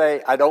didn't just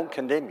say, I don't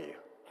condemn you.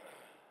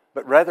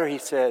 But rather he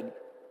said,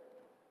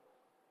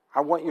 I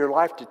want your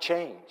life to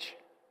change.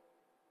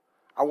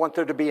 I want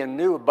there to be a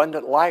new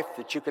abundant life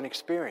that you can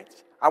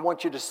experience. I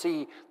want you to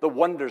see the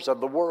wonders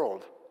of the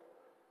world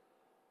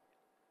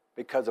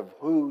because of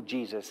who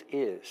Jesus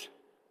is.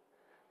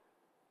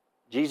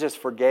 Jesus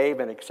forgave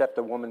and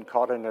accepted a woman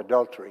caught in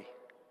adultery.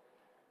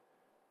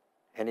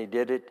 And he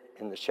did it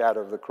in the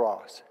shadow of the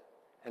cross.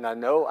 And I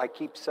know I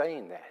keep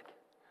saying that.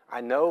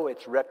 I know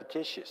it's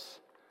repetitious.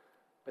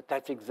 But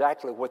that's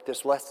exactly what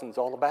this lesson's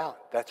all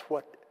about. That's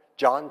what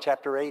John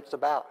chapter 8 is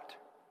about.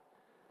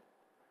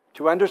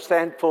 To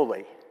understand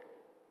fully,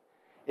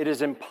 it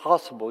is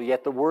impossible,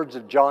 yet the words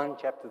of John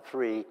chapter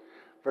 3,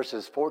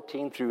 verses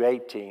 14 through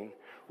 18,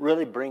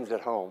 really brings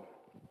it home.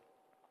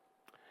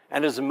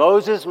 And as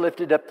Moses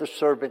lifted up the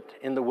serpent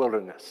in the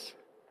wilderness,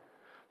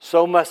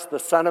 so must the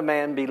Son of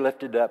Man be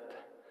lifted up,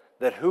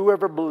 that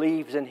whoever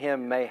believes in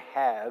him may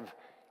have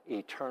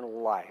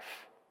eternal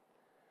life.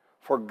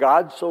 For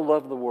God so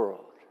loved the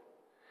world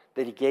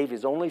that he gave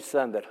his only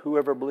Son, that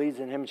whoever believes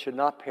in him should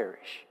not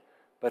perish,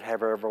 but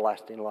have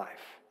everlasting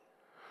life.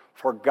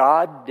 For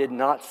God did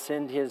not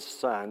send his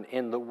Son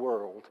in the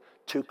world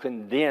to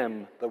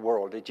condemn the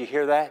world. Did you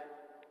hear that?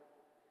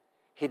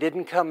 He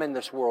didn't come in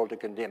this world to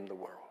condemn the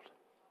world,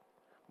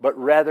 but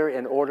rather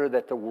in order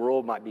that the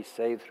world might be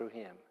saved through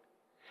him.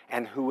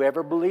 And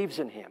whoever believes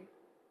in him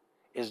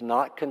is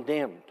not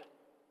condemned,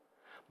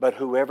 but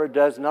whoever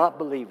does not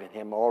believe in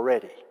him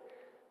already,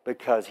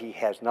 because he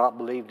has not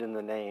believed in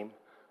the name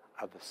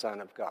of the Son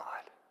of God.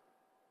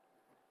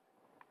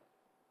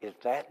 Is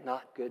that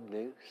not good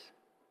news?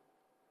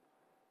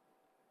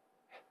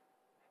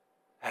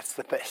 That's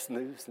the best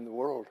news in the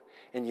world.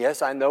 And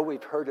yes, I know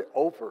we've heard it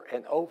over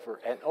and over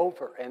and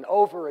over and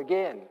over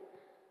again.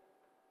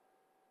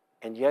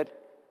 And yet,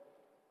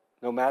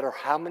 no matter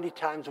how many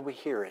times we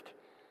hear it,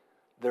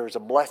 there's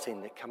a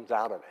blessing that comes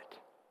out of it.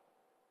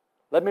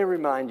 Let me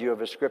remind you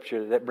of a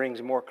scripture that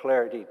brings more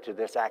clarity to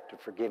this act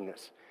of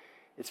forgiveness.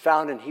 It's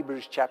found in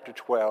Hebrews chapter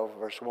 12,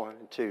 verse 1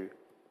 and 2.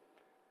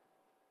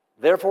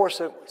 Therefore,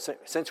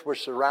 since we're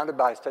surrounded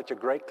by such a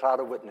great cloud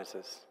of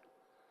witnesses,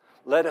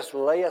 let us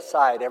lay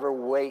aside every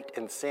weight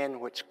and sin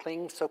which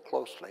clings so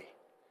closely,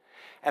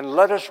 and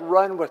let us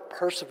run with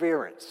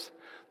perseverance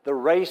the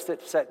race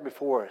that's set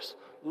before us,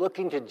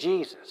 looking to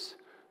Jesus,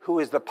 who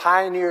is the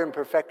pioneer and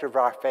perfecter of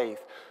our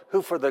faith,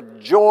 who for the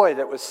joy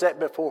that was set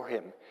before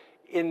him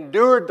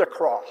endured the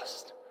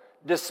cross,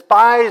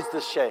 despised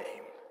the shame,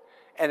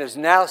 and is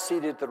now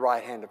seated at the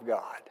right hand of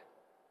God.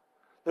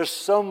 There's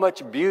so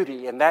much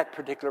beauty in that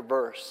particular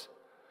verse,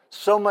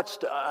 so much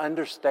to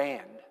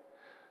understand,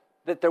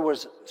 that there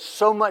was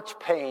so much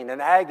pain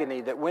and agony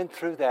that went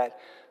through that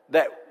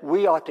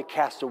we ought to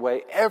cast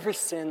away every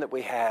sin that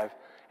we have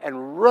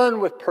and run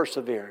with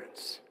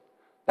perseverance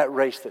that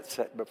race that's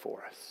set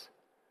before us.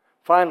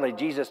 Finally,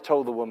 Jesus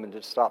told the woman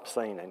to stop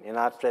sinning, and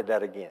I've said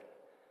that again.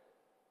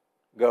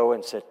 Go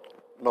and sin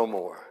no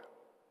more.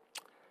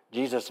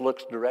 Jesus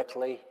looks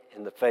directly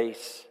in the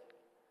face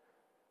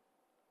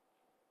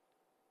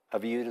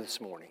of you this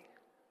morning,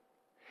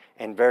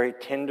 and very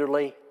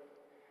tenderly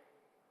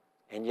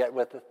and yet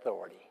with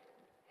authority,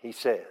 he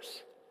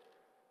says,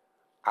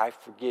 I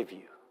forgive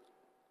you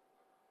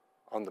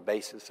on the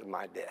basis of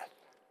my death.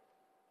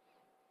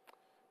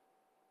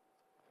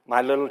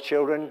 My little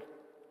children,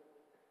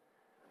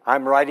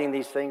 I'm writing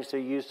these things to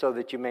you so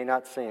that you may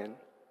not sin.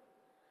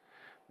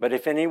 But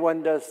if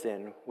anyone does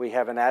sin, we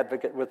have an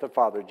advocate with the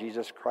Father,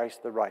 Jesus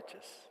Christ the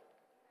righteous.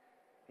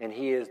 And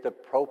he is the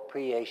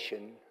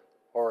propitiation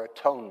or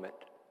atonement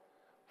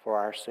for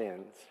our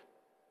sins.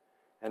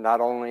 And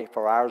not only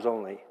for ours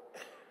only,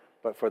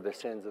 but for the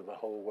sins of the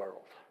whole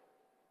world.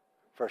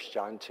 1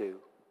 John 2,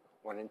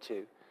 1 and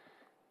 2.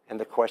 And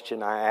the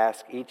question I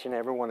ask each and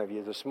every one of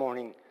you this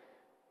morning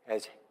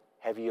is,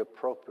 have you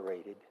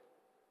appropriated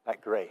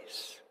that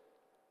grace?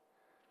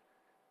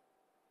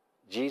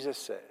 Jesus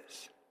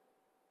says,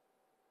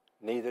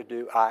 neither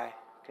do I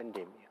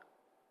condemn you.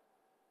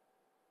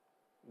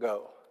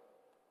 Go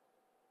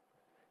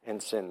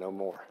and sin no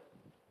more.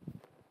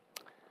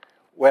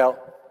 Well,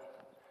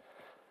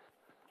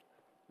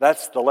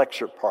 that's the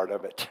lecture part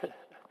of it.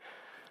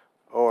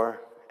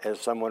 Or, as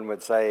someone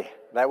would say,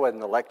 that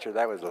wasn't a lecture,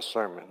 that was a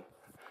sermon.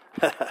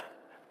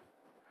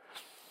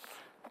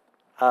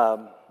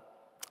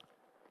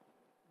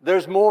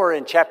 There's more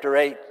in chapter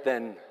 8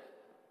 than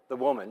the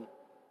woman.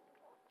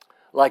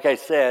 Like I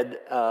said,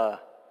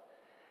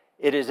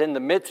 it is in the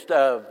midst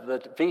of the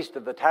Feast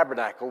of the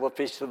Tabernacle, the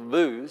Feast of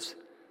Booths,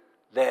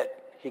 that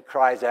he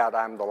cries out,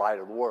 I'm the light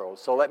of the world.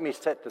 So let me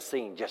set the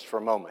scene just for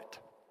a moment.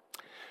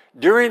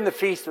 During the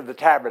Feast of the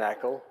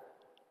Tabernacle,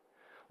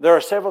 there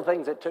are several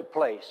things that took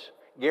place.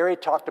 Gary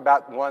talked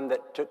about one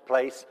that took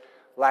place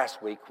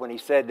last week when he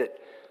said that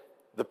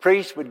the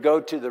priest would go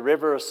to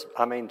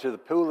to the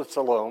pool of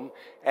Siloam,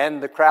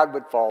 and the crowd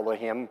would follow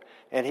him,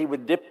 and he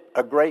would dip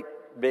a great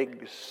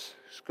big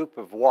scoop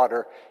of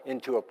water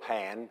into a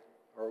pan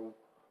or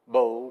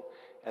bowl,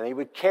 and he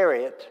would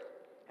carry it,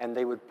 and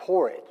they would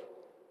pour it.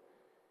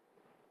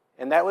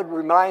 And that would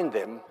remind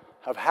them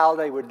of how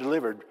they were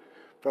delivered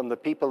from the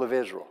people of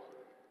Israel.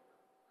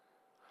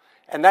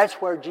 And that's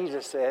where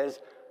Jesus says,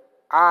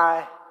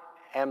 I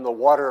am the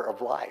water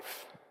of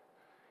life.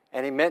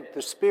 And he meant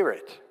the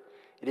Spirit.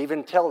 It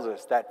even tells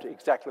us that's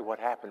exactly what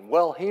happened.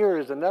 Well, here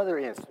is another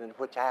incident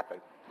which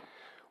happened.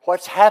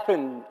 What's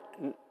happened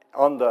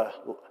on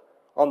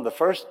the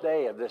first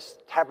day of this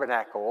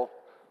tabernacle,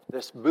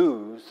 this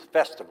booths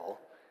festival,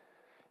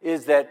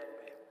 is that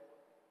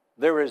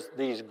there is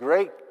these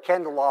great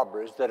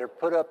candelabras that are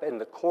put up in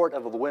the court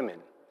of the women.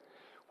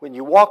 When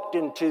you walked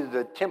into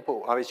the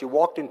temple,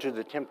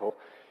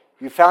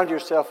 you found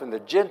yourself in the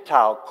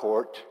Gentile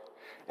court,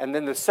 and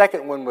then the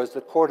second one was the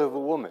court of the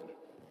woman.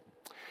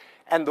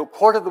 And the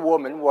court of the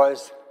woman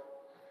was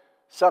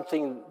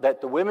something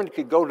that the women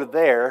could go to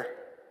there,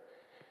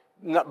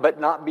 but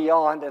not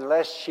beyond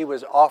unless she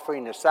was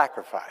offering a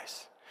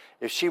sacrifice.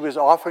 If she was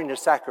offering a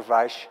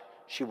sacrifice,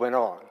 she went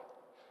on.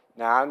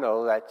 Now, I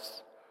know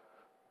that's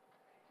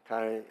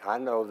I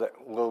know that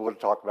we'll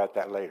talk about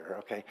that later,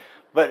 okay?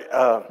 But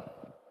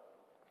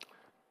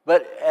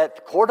at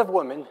the court of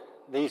women,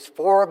 these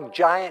four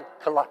giant,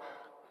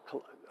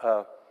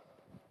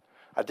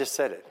 I just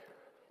said it,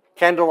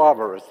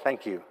 candelabras,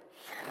 thank you.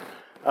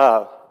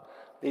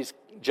 These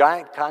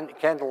giant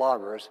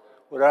candelabras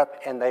were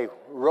up, and they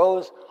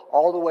rose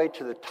all the way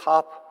to the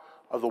top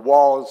of the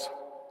walls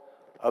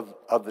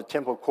of the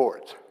temple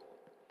court.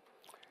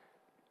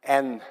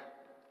 And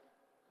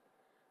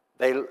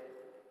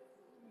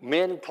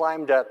men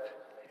climbed up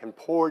and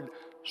poured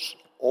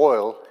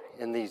oil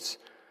in these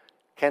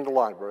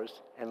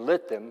candelabras and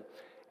lit them.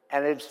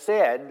 And it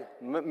said,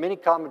 many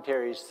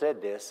commentaries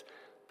said this,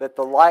 that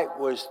the light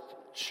was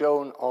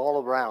shown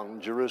all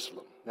around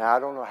Jerusalem. Now, I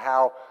don't know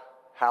how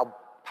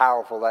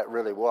powerful that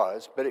really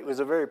was, but it was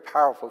a very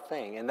powerful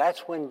thing. And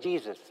that's when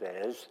Jesus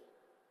says,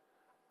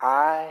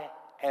 I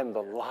am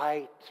the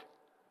light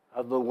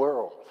of the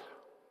world.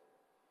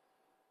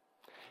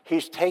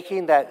 He's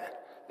taking that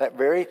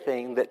very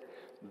thing that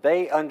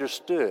they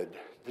understood.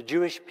 The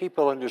Jewish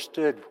people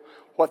understood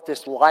what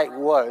this light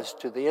was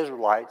to the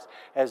Israelites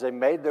as they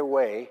made their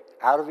way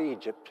out of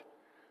Egypt,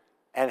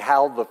 and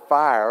how the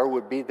fire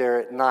would be there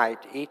at night,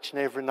 each and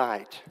every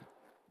night,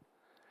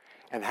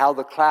 and how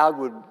the cloud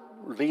would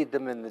lead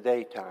them in the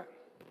daytime.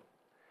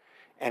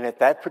 And at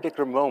that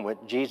particular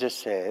moment, Jesus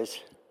says,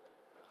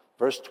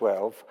 verse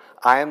 12,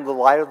 I am the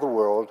light of the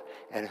world,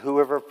 and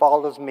whoever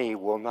follows me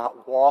will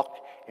not walk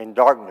in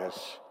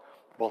darkness,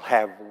 will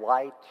have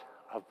light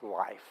of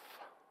life.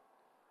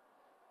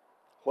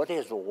 What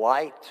is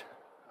light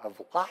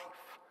of life?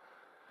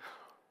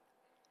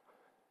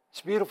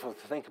 It's beautiful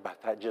to think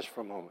about that just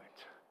for a moment.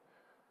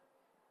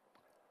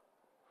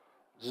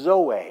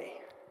 Zoe,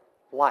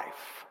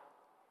 life.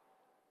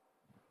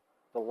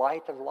 The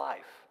light of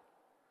life.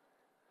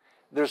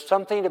 There's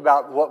something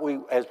about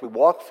as we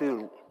walk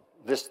through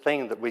this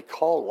thing that we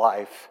call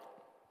life,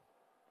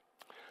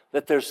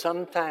 that there's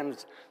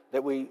sometimes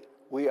that we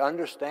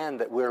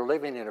understand that we're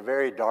living in a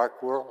very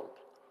dark world.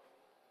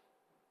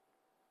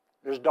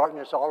 There's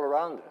darkness all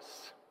around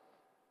us.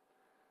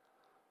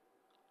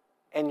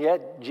 And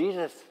yet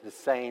Jesus is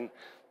saying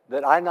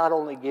that I not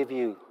only give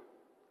you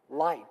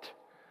light,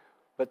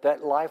 but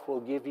that life will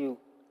give you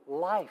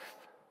life.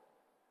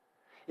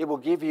 It will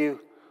give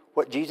you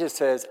what Jesus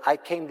says, I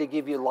came to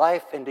give you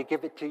life and to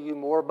give it to you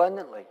more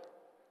abundantly.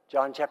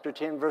 John chapter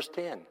 10, verse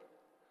 10.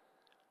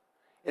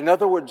 In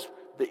other words,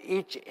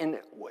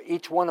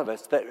 each one of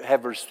us that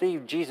have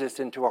received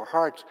Jesus into our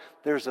hearts,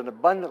 there's an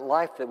abundant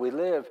life that we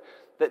live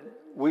that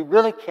we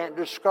really can't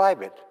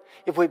describe it.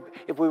 If we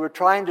were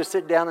trying to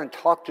sit down and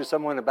talk to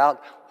someone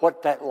about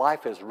what that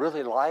life is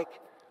really like,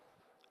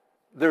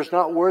 there's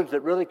not words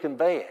that really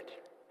convey it.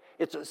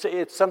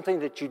 It's something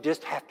that you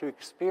just have to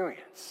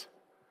experience.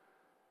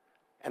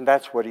 And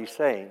that's what he's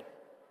saying.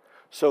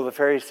 So the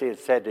Pharisee had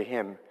said to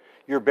him,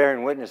 you're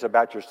bearing witness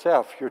about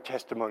yourself. Your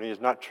testimony is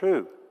not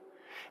true.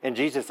 And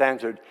Jesus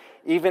answered,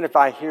 even if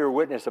I hear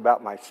witness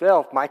about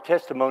myself, my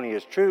testimony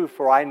is true,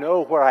 for I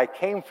know where I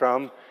came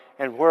from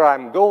and where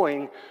I'm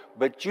going,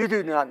 but you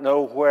do not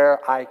know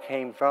where I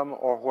came from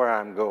or where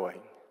I'm going.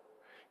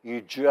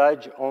 You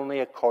judge only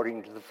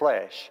according to the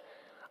flesh.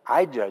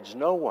 I judge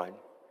no one.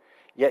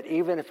 Yet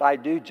even if I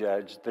do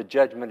judge, the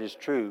judgment is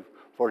true,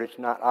 for it's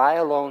not I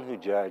alone who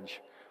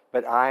judge,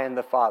 but I and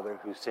the Father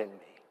who sent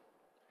me.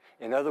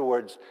 In other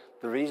words,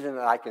 the reason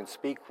that I can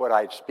speak what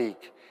I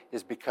speak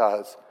is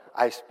because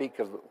I speak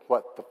of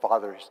what the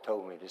Father has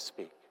told me to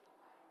speak.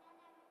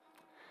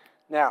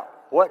 Now,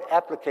 what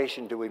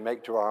application do we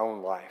make to our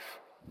own life?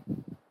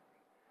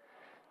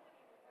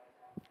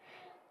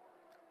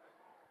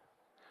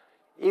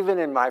 Even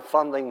in my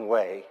fumbling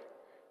way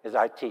as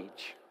I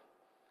teach,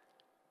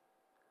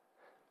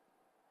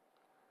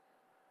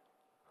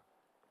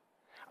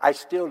 I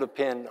still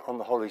depend on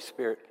the Holy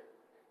Spirit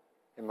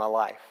in my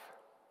life.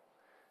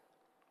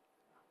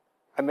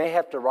 I may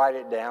have to write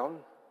it down.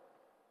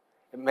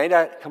 It may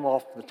not come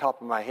off the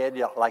top of my head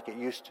like it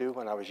used to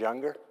when I was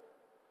younger.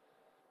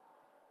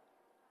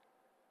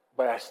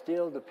 But I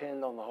still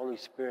depend on the Holy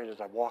Spirit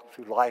as I walk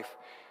through life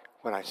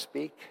when I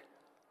speak,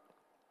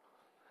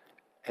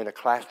 in a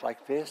class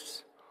like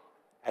this,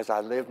 as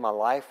I live my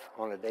life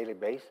on a daily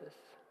basis.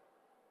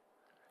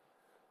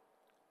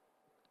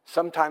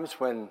 Sometimes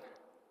when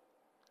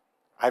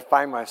I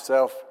find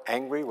myself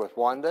angry with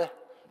Wanda,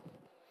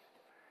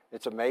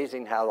 it's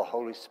amazing how the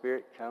Holy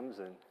Spirit comes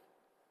and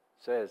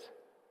says,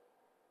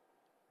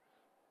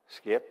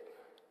 Skip,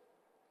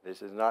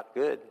 this is not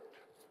good.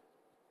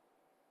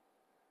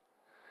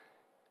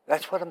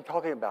 That's what I'm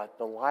talking about,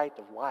 the light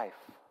of life.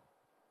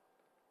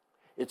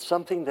 It's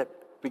something that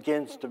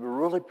begins to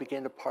really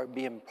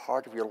be a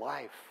part of your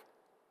life.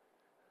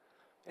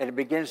 And it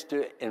begins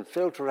to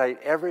infiltrate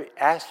every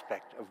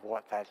aspect of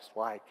what that's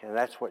like. And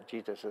that's what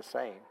Jesus is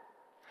saying.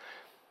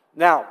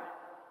 Now,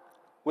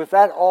 with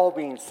that all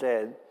being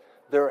said,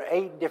 there are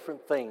 8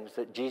 different things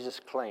that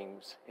Jesus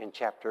claims in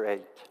chapter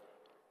 8.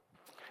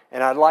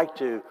 And I'd like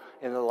to,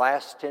 in the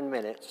last 10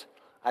 minutes,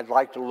 I'd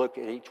like to look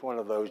at each one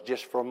of those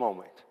just for a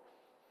moment,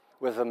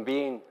 with them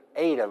being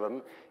 8 of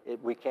them.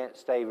 We can't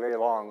stay very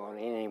long on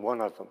any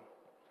one of them.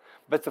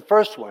 But the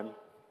first one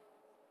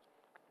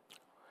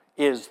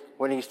is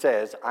when he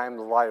says, I am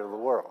the light of the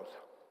world.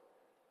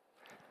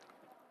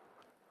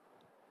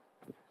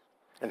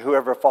 And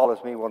whoever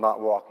follows me will not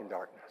walk in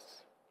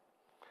darkness.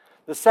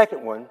 The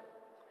second one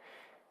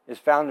is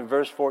found in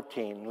verse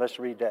 14. Let's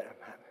read that.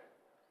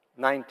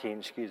 19,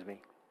 excuse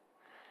me.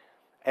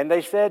 And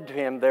they said to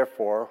him,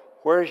 therefore,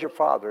 where is your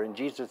Father? And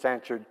Jesus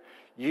answered,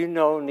 you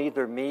know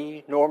neither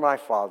me nor my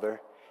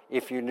Father.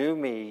 If you knew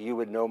me, you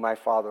would know my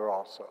Father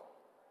also.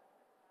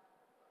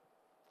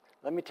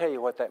 Let me tell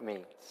you what that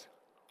means.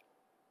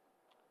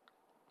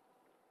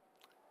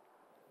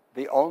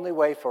 The only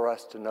way for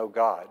us to know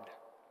God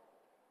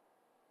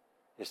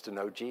is to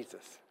know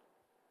Jesus.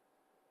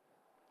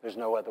 There's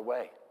no other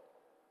way.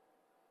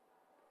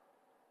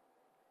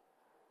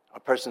 A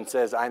person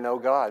says, I know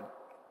God.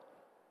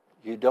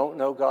 You don't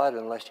know God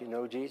unless you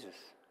know Jesus.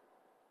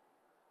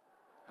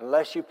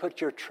 Unless you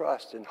put your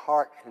trust and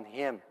heart in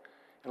Him.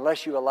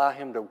 Unless you allow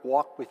Him to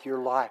walk with your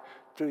life,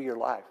 through your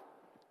life.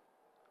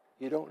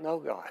 You don't know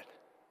God.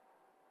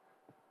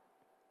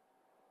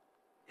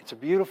 It's a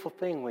beautiful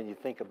thing when you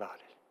think about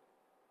it.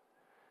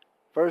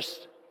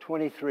 Verse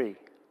 23,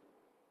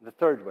 the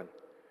third one.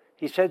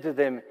 He said to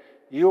them,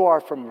 you are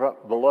from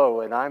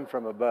below and I'm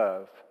from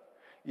above.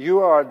 You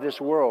are of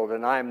this world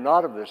and I am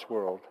not of this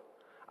world.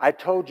 I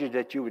told you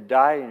that you would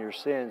die in your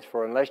sins,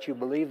 for unless you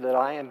believe that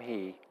I am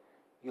He,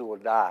 you will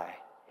die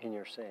in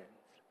your sins.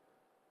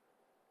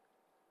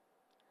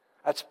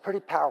 That's a pretty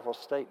powerful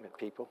statement,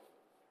 people.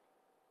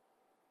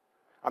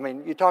 I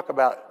mean, you talk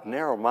about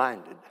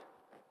narrow-minded.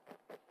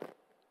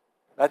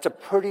 That's a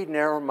pretty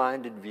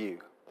narrow-minded view.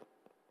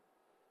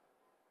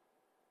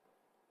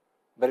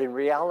 But in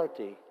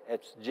reality,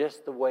 it's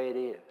just the way it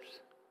is.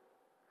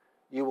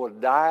 You will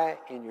die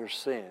in your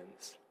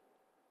sins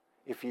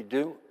if you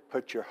do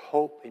put your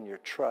hope and your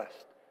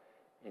trust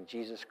in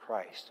Jesus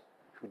Christ,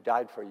 who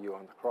died for you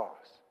on the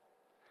cross.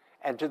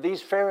 And to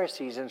these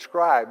Pharisees and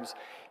scribes,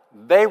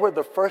 they were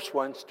the first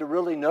ones to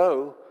really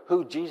know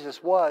who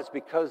Jesus was,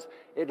 because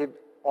it had,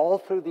 all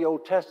through the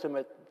Old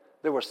Testament,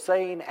 there were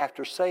saying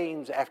after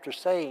sayings after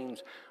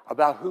sayings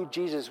about who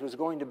Jesus was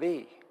going to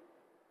be.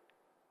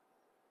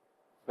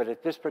 But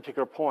at this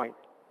particular point,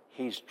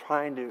 he's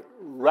trying to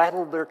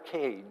rattle their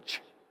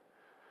cage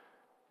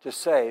to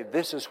say,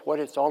 this is what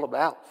it's all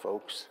about,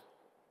 folks.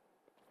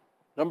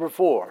 Number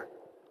 4,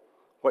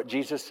 what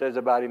Jesus says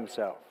about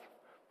himself.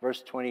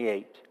 Verse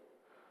 28.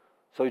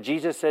 So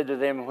Jesus said to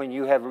them, when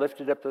you have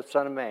lifted up the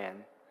Son of Man,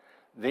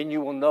 then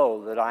you will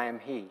know that I am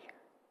He,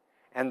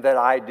 and that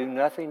I do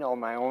nothing on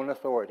my own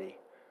authority,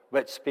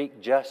 but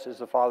speak just as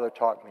the Father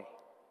taught me.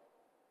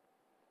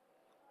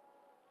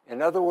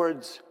 In other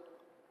words,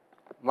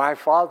 my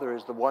Father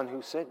is the one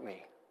who sent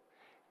me,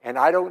 and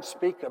I don't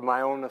speak of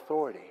my own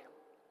authority.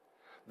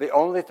 The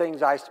only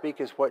things I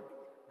speak is what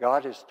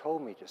God has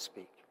told me to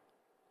speak.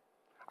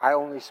 I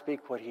only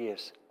speak what He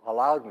has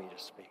allowed me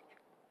to speak.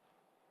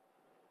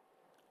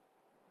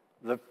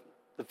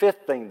 The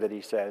fifth thing that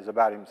he says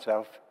about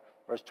himself,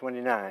 verse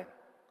 29,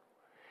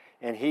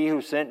 and he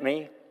who sent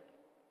me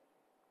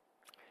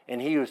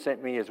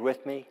is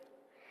with me.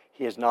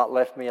 He has not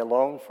left me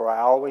alone, for I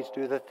always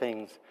do the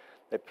things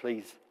that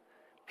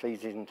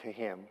pleasing to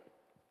Him.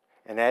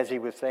 And as he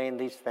was saying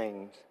these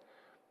things,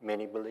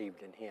 many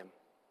believed in Him.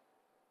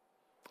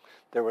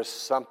 There was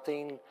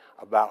something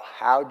about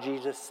how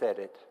Jesus said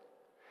it,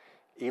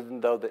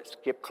 even though that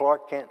Skip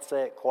Clark can't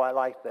say it quite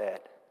like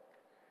that.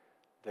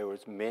 There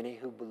was many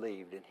who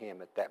believed in Him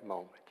at that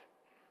moment.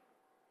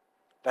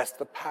 That's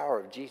the power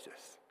of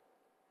Jesus.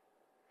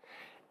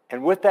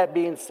 And with that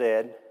being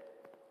said,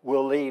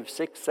 we'll leave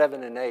 6,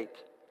 7, and 8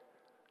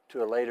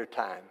 to a later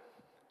time.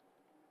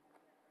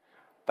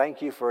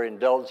 Thank you for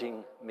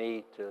indulging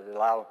me to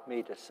allow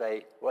me to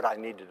say what I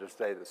needed to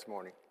say this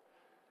morning.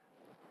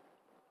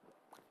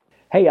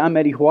 Hey, I'm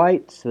Eddie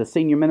White, the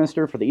Senior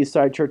Minister for the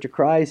Eastside Church of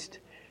Christ.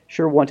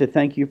 Sure want to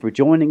thank you for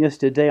joining us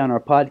today on our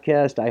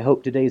podcast. I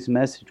hope today's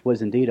message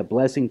was indeed a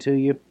blessing to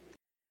you.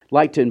 I'd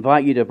like to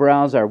invite you to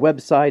browse our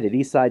website at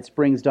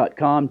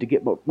eastsidesprings.com to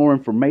get more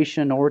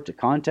information or to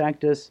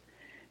contact us.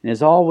 And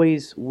as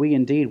always, we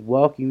indeed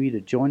welcome you to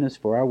join us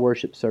for our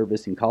worship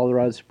service in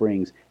Colorado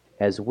Springs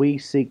as we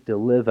seek to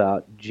live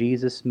out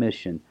Jesus'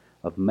 mission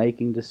of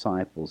making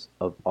disciples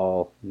of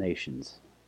all nations.